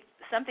I think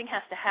something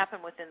has to happen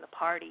within the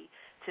party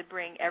to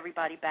bring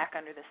everybody back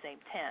under the same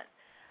tent.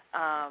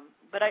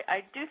 But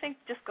I do think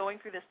just going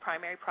through this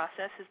primary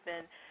process has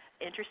been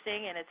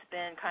interesting, and it's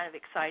been kind of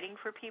exciting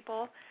for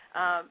people.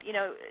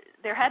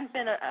 There hadn't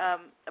been a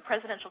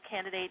presidential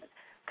candidate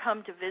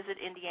come to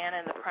visit Indiana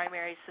in the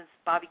primary since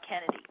Bobby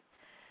Kennedy.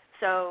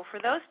 So for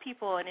those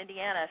people in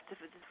Indiana,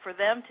 for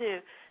them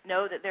to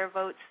know that their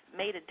votes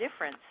made a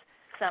difference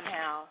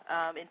somehow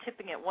in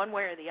tipping it one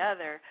way or the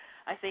other,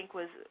 I think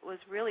was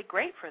really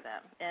great for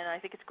them. And I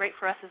think it's great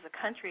for us as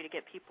a country to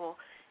get people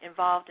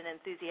involved and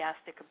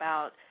enthusiastic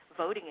about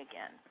voting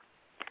again.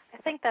 I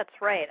think that's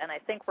right, and I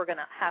think we're going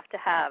to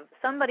have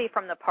somebody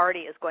from the party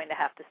is going to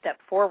have to step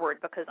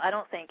forward, because I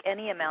don't think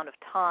any amount of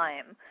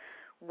time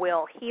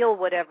will heal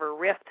whatever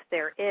rift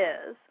there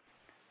is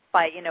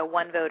by,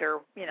 one voter,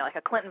 like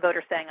a Clinton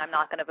voter saying, I'm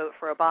not going to vote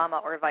for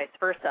Obama, or vice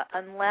versa,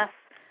 unless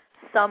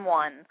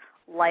someone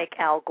like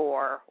Al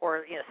Gore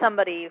or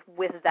somebody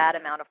with that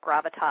amount of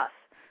gravitas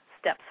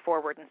steps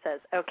forward and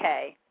says,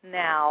 okay,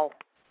 now,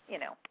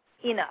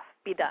 enough,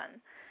 be done.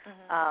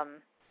 Mm-hmm.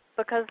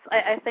 Because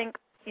I think,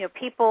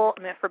 people,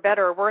 for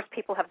better or worse,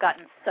 people have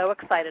gotten so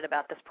excited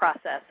about this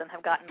process and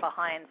have gotten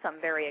behind some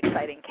very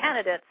exciting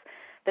candidates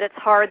that it's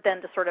hard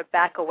then to sort of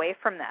back away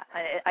from that.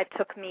 It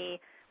took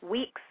me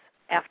weeks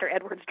after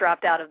Edwards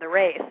dropped out of the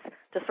race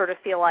to sort of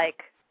feel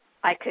like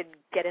I could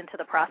get into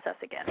the process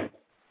again.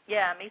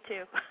 Yeah, me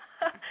too.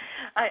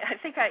 I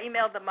think I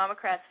emailed the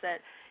MOMocrats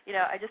that,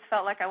 I just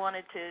felt like I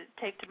wanted to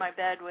take to my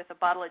bed with a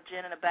bottle of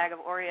gin and a bag of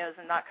Oreos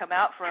and not come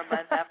out for a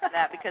month after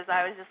that, because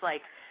I was just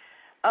like,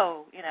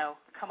 oh,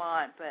 come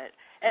on. But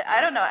I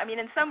don't know. I mean,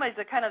 in some ways,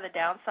 the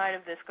downside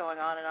of this going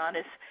on and on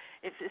is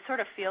it sort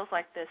of feels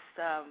like this,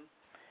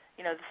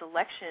 this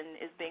election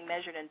is being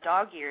measured in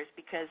dog years,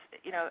 because,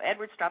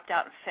 Edwards dropped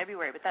out in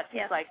February, but that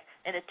seems like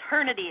an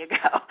eternity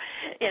ago,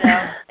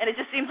 and it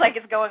just seems like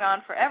it's going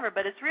on forever.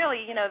 But it's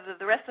really,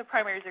 the rest of the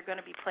primaries are going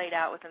to be played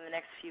out within the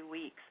next few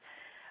weeks.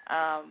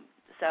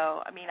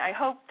 So, I mean, I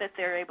hope that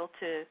they're able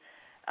to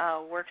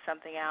work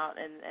something out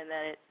and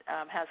that it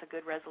has a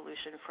good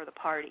resolution for the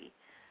party,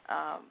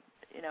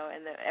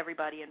 and that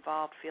everybody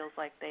involved feels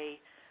like they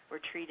were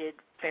treated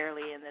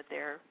fairly and that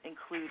they're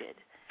included.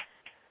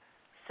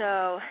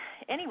 So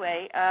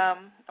anyway, I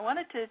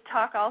wanted to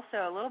talk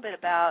also a little bit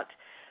about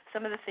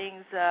some of the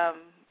things that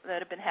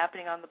have been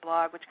happening on the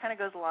blog, which kind of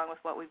goes along with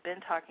what we've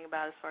been talking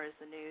about as far as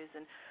the news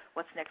and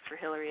what's next for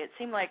Hillary. It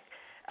seemed like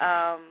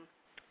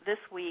this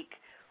week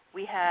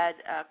we had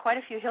quite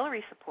a few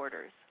Hillary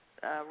supporters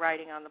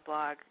writing on the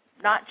blog,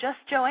 not just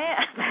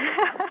Joanne.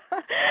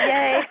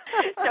 Yay.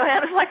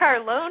 Joanne was like our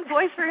lone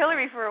voice for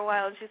Hillary for a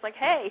while, and she's like,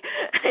 hey,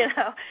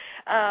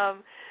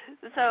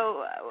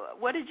 So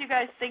what did you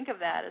guys think of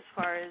that as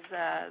far as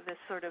this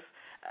sort of,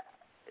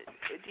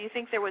 do you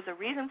think there was a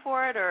reason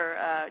for it, or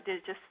did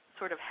it just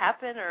sort of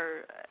happen,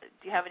 or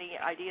do you have any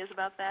ideas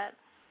about that?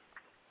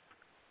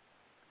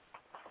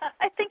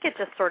 I think it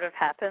just sort of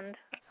happened.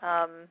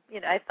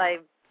 I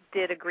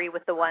did agree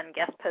with the one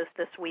guest post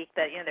this week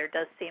that, there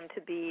does seem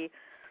to be,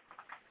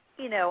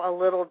 a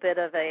little bit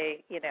of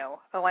a,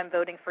 oh, I'm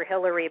voting for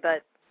Hillary,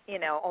 but,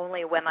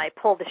 only when I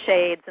pull the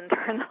shades and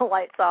turn the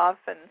lights off,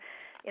 and,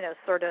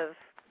 sort of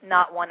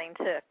not wanting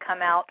to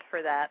come out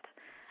for that.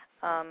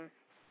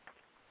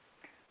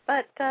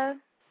 But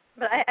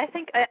I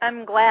think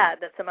I'm glad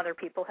that some other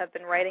people have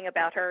been writing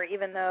about her,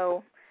 even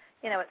though,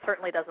 it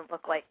certainly doesn't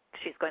look like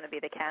she's going to be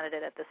the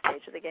candidate at this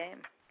stage of the game.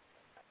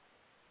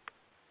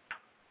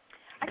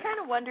 I kind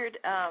of wondered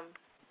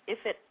if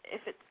it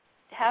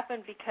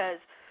happened because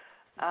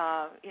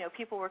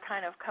people were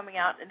kind of coming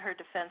out in her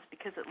defense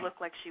because it looked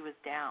like she was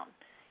down.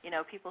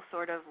 People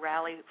sort of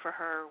rally for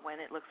her when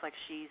it looks like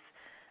she's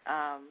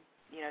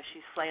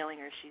she's flailing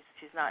or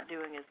she's not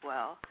doing as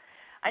well.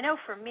 I know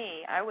for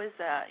me, I was,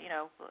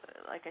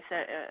 like I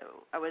said,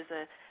 I was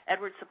a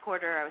Edwards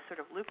supporter. I was sort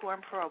of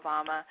lukewarm for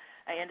Obama.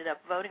 I ended up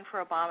voting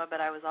for Obama,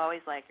 but I was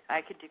always like,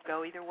 I could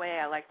go either way.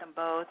 I liked them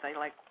both. I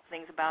liked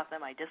things about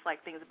them. I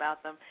disliked things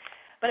about them.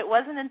 But it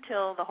wasn't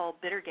until the whole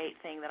Bittergate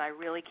thing that I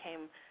really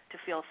came to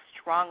feel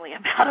strongly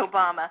about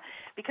Obama,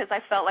 because I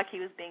felt like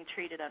he was being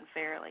treated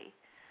unfairly,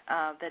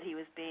 that he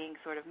was being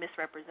sort of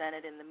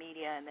misrepresented in the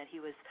media, and that he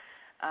was,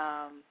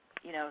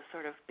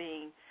 sort of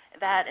being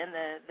that and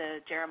the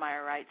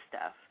Jeremiah Wright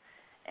stuff.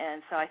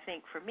 And so I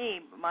think for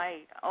me, my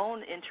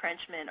own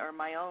entrenchment or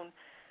my own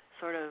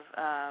sort of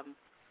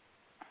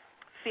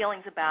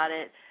feelings about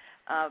it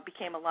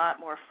became a lot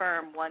more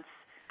firm once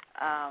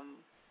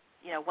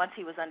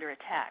he was under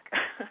attack.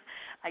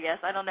 I guess.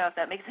 I don't know if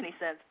that makes any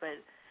sense,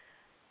 but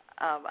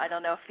I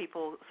don't know if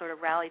people sort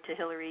of rally to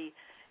Hillary,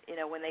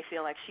 when they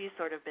feel like she's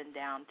sort of been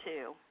down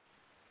too.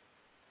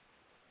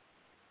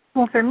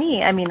 Well, for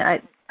me, I mean,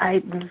 I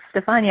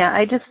Stefania,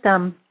 I just,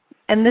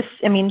 and this,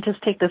 I mean,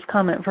 just take this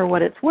comment for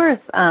what it's worth.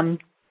 The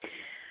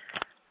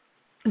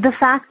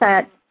fact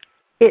that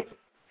it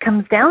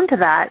comes down to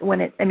that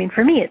when it, I mean,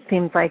 for me, it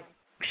seems like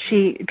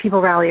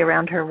people rally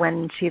around her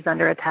when she's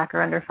under attack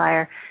or under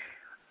fire.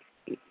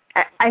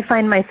 I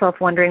find myself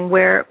wondering,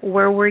 where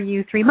were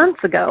you 3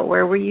 months ago?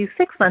 Where were you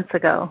 6 months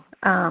ago?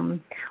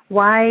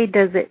 Why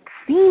does it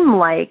seem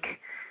like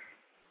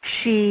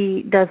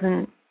she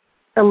doesn't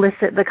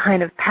elicit the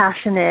kind of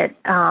passionate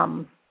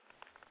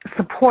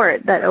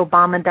support that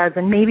Obama does?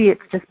 And maybe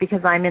it's just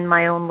because I'm in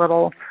my own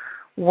little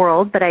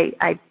world, but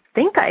I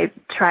think I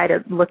try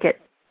to look at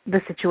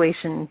the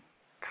situation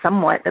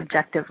somewhat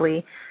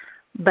objectively.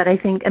 But I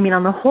think, I mean,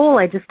 on the whole,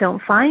 I just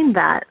don't find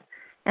that.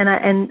 And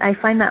I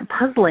find that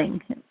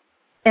puzzling.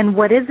 And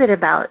what is it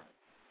about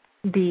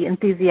the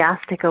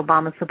enthusiastic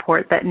Obama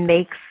support that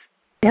makes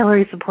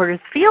Hillary supporters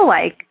feel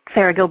like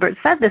Sarah Gilbert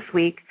said this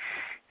week,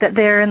 that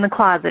they're in the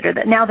closet, or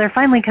that now they're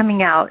finally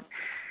coming out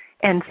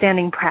and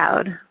standing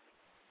proud?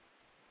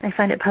 I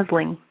find it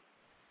puzzling.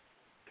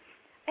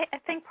 I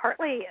think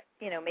partly,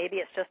 maybe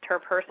it's just her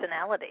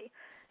personality.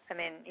 I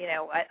mean,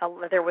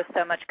 there was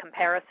so much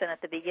comparison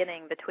at the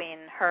beginning between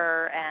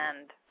her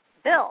and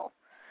Bill,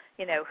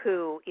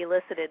 who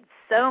elicited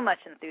so much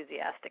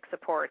enthusiastic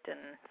support and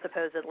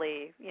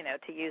supposedly,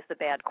 to use the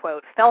bad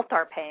quote, felt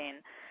our pain,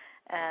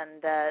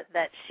 and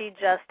that she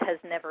just has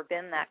never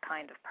been that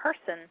kind of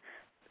person.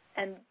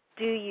 And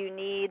do you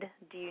need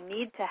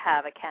to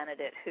have a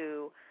candidate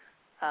who,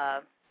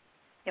 a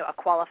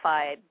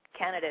qualified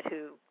candidate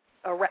who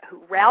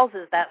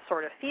rouses that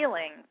sort of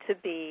feeling to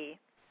be,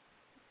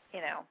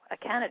 a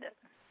candidate?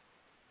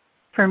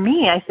 For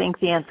me, I think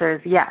the answer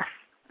is yes.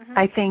 Mm-hmm.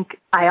 I think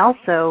I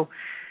also,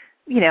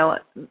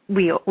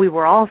 we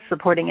were all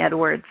supporting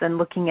Edwards and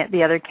looking at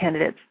the other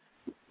candidates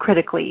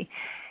critically.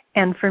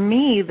 And for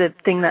me, the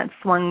thing that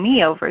swung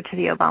me over to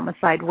the Obama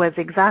side was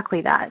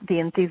exactly that, the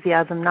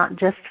enthusiasm not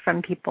just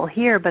from people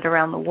here but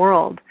around the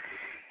world.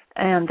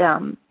 And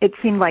it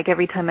seemed like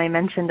every time I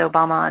mentioned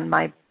Obama on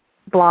my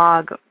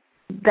blog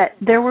that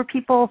there were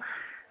people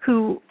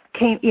who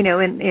came,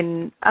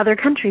 in other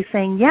countries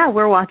saying, yeah,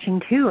 we're watching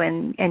too,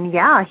 and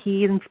yeah,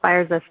 he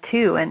inspires us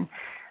too. And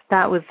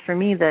that was, for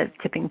me, the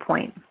tipping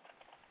point.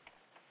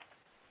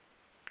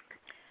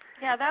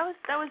 Yeah, that was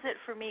it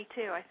for me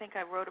too. I think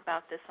I wrote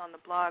about this on the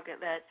blog,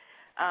 that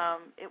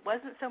it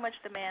wasn't so much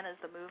the man as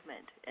the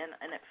movement,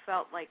 and it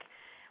felt like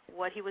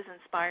what he was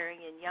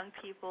inspiring in young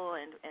people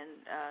and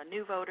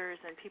new voters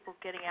and people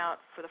getting out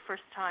for the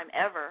first time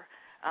ever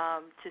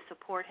to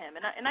support him.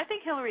 And I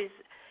think Hillary's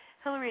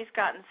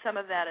gotten some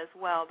of that as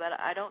well, but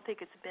I don't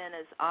think it's been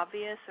as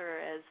obvious or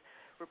as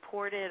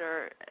reported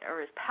or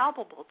as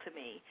palpable to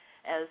me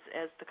as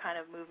the kind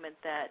of movement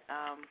that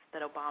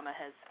Obama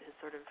has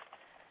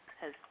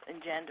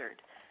engendered.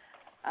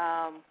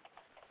 I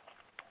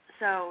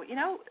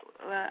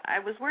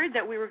was worried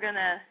that we were going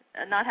to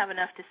not have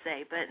enough to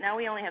say, but now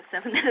we only have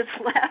 7 minutes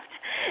left,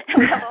 and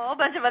we have a whole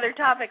bunch of other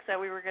topics that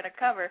we were going to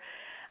cover.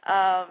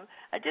 I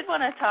did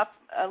want to talk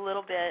a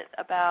little bit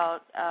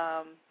about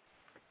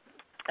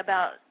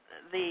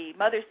the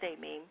Mother's Day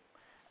meme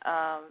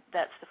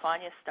that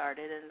Stefania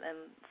started, and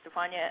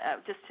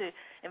Stefania, just to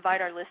invite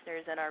our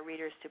listeners and our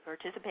readers to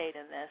participate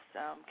in this,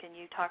 can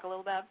you talk a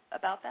little bit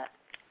about that?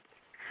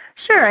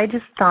 Sure. I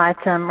just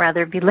thought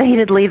rather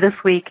belatedly this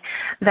week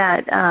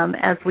that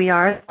as we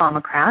are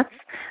MOMocrats,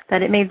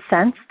 that it made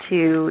sense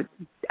to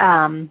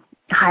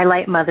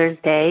highlight Mother's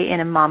Day in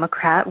a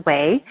MOMocrat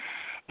way.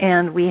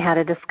 And we had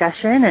a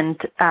discussion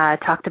and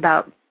talked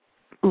about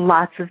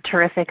lots of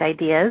terrific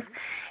ideas.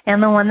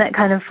 And the one that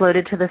kind of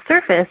floated to the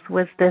surface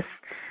was this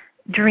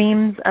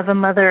dreams of a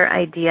mother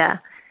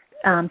idea,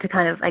 to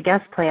kind of, I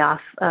guess, play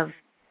off of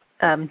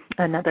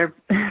another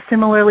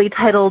similarly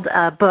titled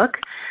book.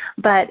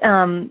 But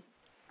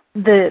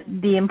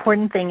the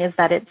important thing is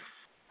that it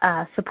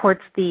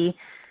supports the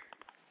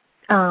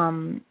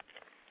I'm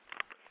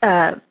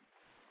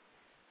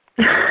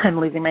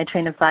losing my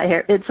train of thought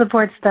here. It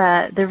supports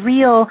the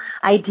real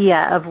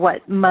idea of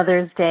what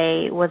Mother's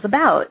Day was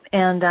about.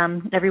 And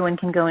everyone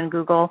can go and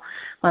Google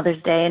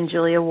Mother's Day and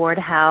Julia Ward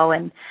Howe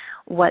and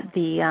what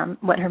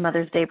her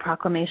Mother's Day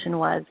proclamation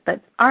was.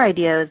 But our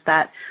idea is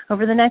that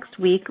over the next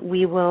week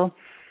we will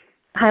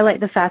highlight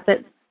the fact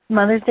that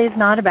Mother's Day is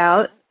not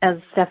about, as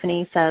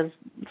Stephanie says,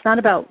 it's not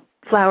about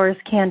flowers,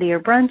 candy, or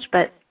brunch,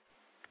 but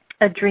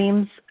our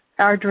dreams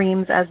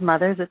as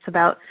mothers. It's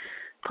about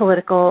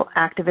political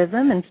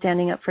activism and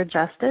standing up for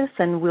justice,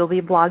 and we'll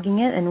be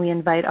blogging it, and we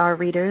invite our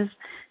readers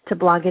to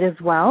blog it as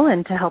well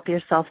and to help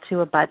yourself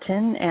to a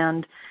button.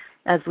 And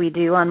as we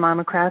do on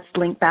MOMocrats,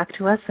 link back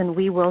to us, and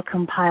we will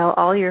compile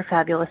all your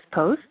fabulous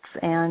posts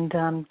and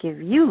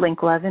give you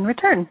link love in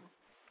return.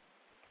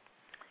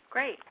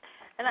 Great.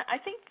 And I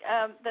think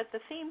that the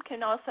theme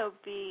can also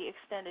be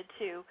extended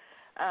to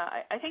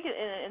I think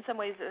in some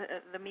ways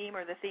the meme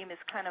or the theme is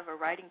kind of a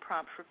writing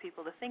prompt for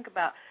people to think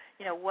about,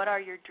 what are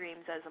your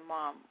dreams as a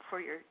mom for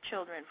your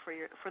children,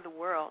 for the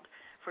world,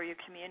 for your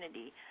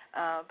community.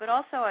 But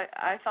also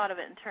I thought of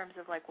it in terms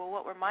of like, well,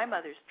 what were my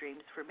mother's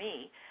dreams for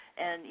me?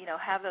 And,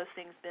 have those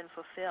things been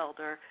fulfilled?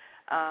 Or,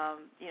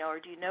 or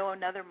do you know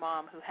another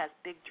mom who has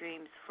big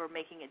dreams for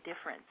making a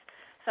difference?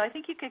 So I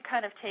think you could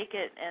kind of take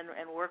it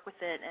and work with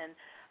it and,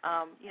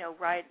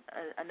 write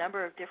a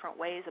number of different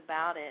ways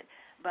about it.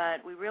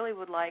 But we really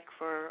would like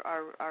for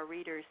our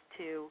readers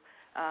to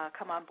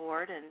come on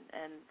board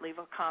and leave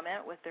a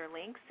comment with their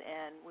links,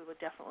 and we would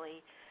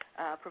definitely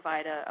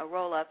provide a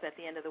roll-up at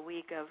the end of the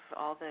week of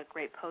all the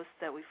great posts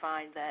that we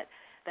find that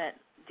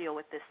deal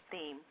with this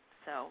theme.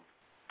 So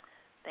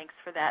thanks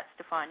for that,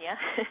 Stefania.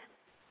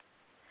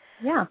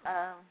 Yeah.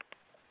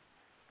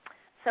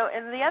 So,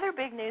 and the other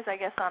big news, I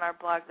guess, on our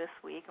blog this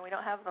week, and we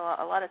don't have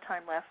a lot of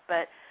time left,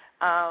 but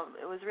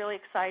it was really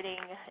exciting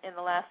in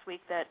the last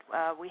week that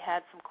we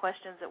had some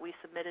questions that we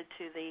submitted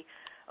to the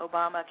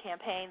Obama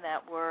campaign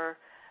that were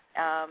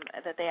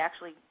that they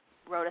actually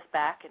wrote us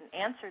back and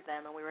answered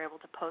them, and we were able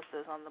to post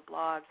those on the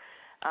blog.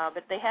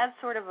 But they had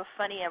sort of a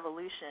funny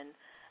evolution,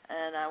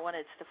 and I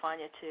wanted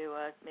Stefania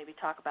to maybe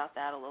talk about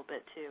that a little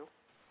bit too.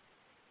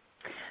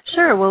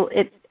 Sure. Well,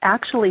 it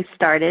actually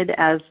started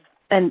as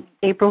an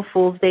April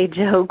Fool's Day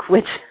joke,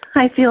 which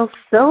I feel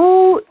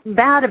so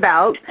bad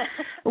about.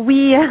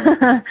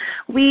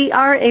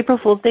 Our April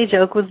Fool's Day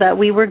joke was that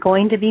we were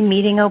going to be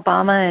meeting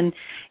Obama, and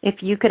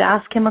if you could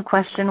ask him a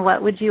question,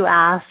 what would you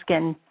ask?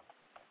 And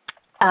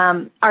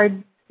our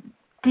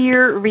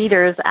dear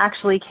readers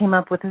actually came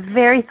up with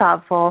very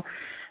thoughtful,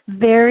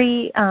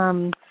 very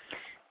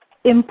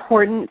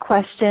important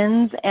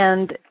questions,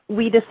 and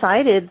we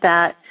decided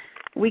that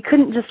we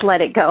couldn't just let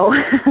it go.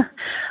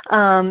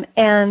 And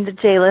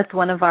Jalith,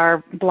 one of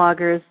our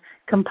bloggers,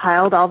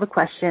 compiled all the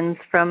questions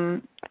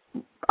from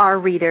our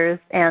readers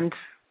and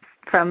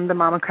from the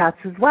MOMocrats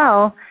as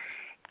well,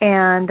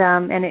 and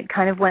it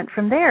kind of went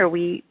from there.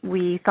 We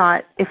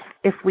thought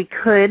if we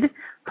could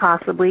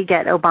possibly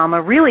get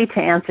Obama really to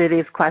answer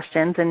these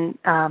questions, and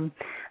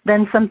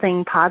then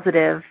something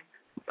positive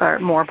or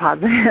more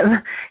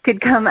positive could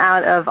come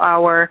out of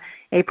our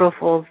April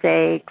Fool's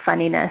Day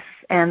funniness.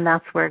 And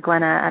that's where,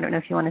 Glenna, I don't know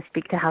if you want to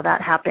speak to how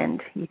that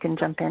happened. You can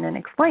jump in and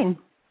explain.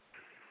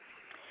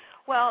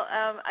 Well,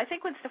 I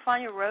think when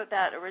Stefania wrote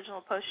that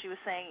original post, she was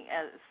saying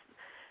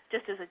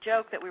just as a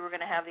joke that we were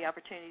going to have the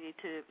opportunity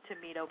to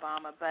meet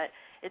Obama. But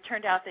it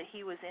turned out that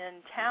he was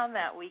in town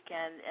that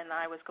weekend, and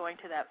I was going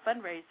to that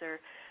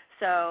fundraiser.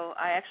 So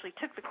I actually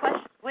took the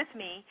question with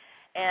me.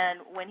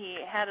 And when he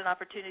had an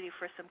opportunity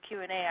for some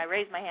Q&A, I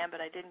raised my hand, but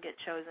I didn't get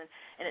chosen.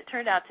 And it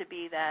turned out to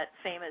be that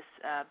famous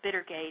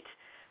Bittergate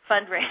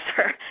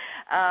fundraiser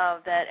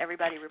that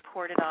everybody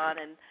reported on,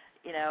 and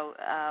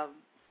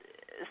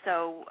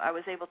so I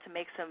was able to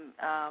make some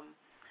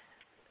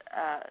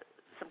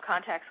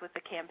contacts with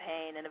the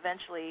campaign, and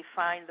eventually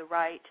find the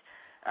right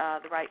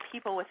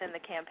people within the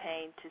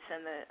campaign to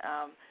send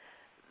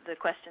the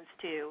questions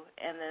to,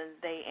 and then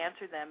they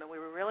answered them, and we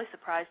were really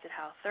surprised at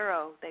how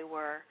thorough they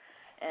were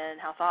and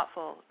how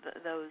thoughtful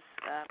those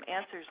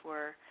answers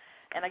were.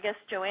 And I guess,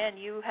 Joanne,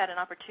 you had an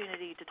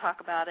opportunity to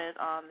talk about it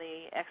on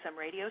the XM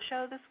radio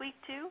show this week,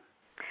 too?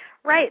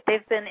 Right.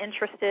 They've been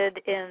interested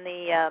in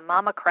the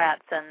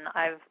MOMocrats, and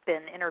I've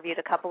been interviewed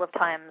a couple of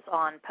times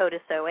on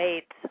POTUS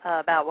 08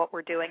 about what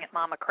we're doing at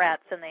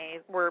MOMocrats, and they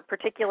were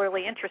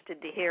particularly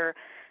interested to hear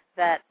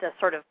that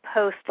sort of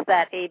post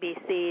that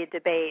ABC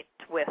debate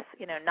with,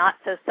 not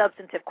so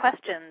substantive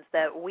questions,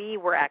 that we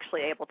were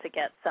actually able to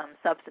get some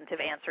substantive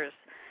answers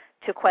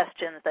to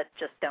questions that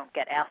just don't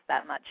get asked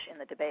that much in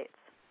the debates.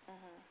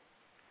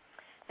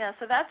 Yeah,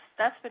 so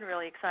that's been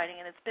really exciting,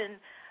 and it's been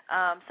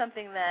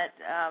something that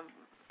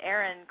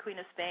Erin, Queen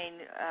of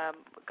Spain,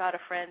 got a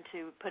friend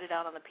to put it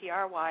out on the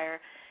PR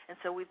wire, and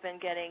so we've been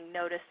getting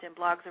noticed in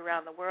blogs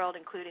around the world,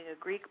 including a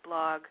Greek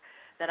blog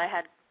that I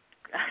had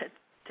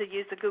to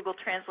use the Google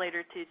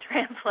translator to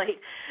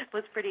translate. It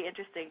was pretty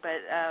interesting,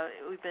 but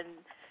we've been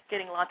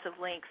getting lots of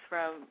links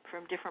from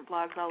different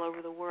blogs all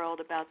over the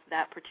world about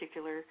that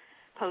particular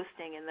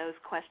posting and those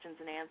questions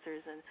and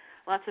answers, and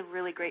lots of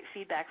really great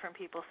feedback from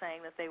people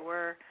saying that they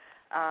were,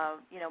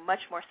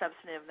 much more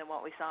substantive than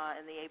what we saw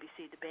in the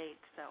ABC debate.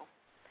 So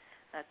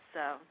that's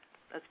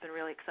been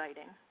really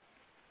exciting.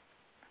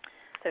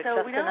 So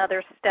just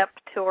another step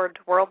toward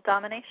world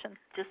domination.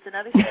 Just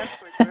another step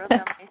towards world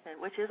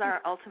domination, which is our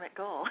ultimate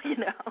goal.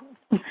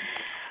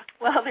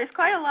 Well, there's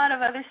quite a lot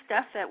of other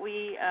stuff that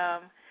we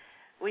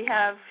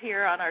have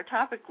here on our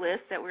topic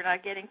list that we're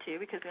not getting to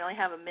because we only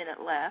have a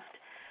minute left.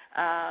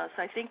 So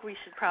I think we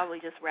should probably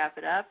just wrap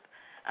it up,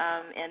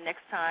 and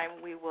next time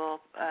we will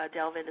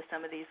delve into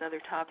some of these other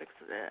topics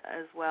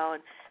as well,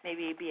 and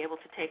maybe be able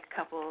to take a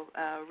couple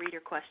reader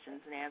questions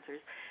and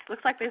answers.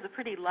 Looks like there's a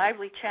pretty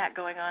lively chat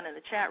going on in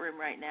the chat room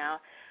right now.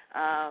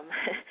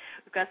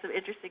 We've got some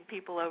interesting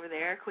people over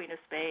there: Queen of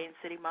Spain,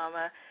 City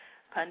Mama,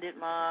 Pundit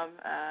Mom,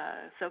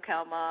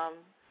 SoCal Mom,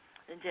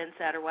 and Jen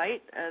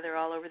Satterwhite. They're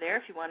all over there.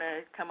 If you want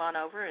to come on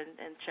over and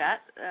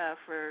chat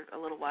for a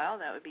little while,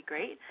 that would be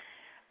great.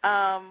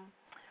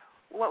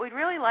 What we'd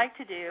really like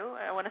to do,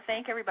 I want to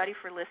thank everybody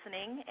for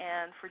listening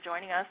and for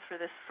joining us for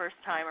this first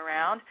time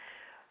around.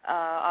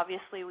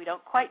 Obviously, we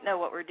don't quite know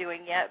what we're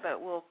doing yet,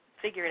 but we'll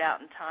figure it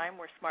out in time.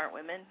 We're smart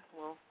women.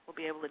 We'll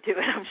be able to do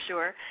it, I'm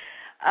sure.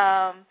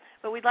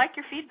 But we'd like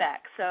your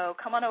feedback. So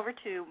come on over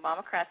to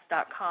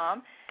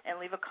MOMocrats.com and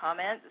leave a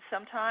comment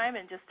sometime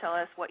and just tell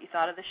us what you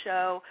thought of the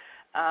show,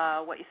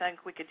 what you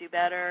think we could do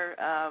better,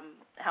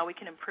 how we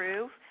can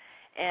improve.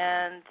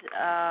 And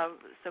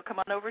so come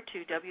on over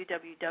to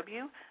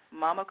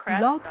www.MOMocrats.com.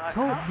 Blog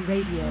Talk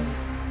Radio.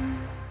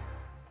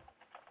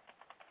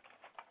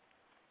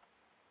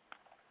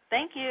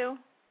 Thank you.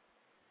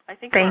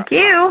 Thank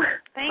you.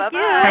 Thank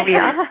Bye-bye.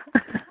 you.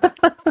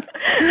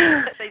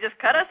 They just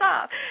cut us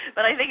off,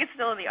 but I think it's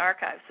still in the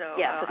archive. So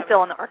yeah, it's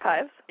still in the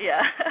archives.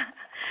 Yeah.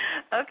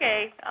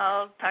 Okay,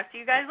 I'll talk to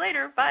you guys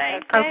later.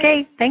 Bye.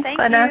 Okay, thanks, Thank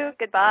Glenna. you.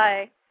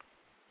 Goodbye.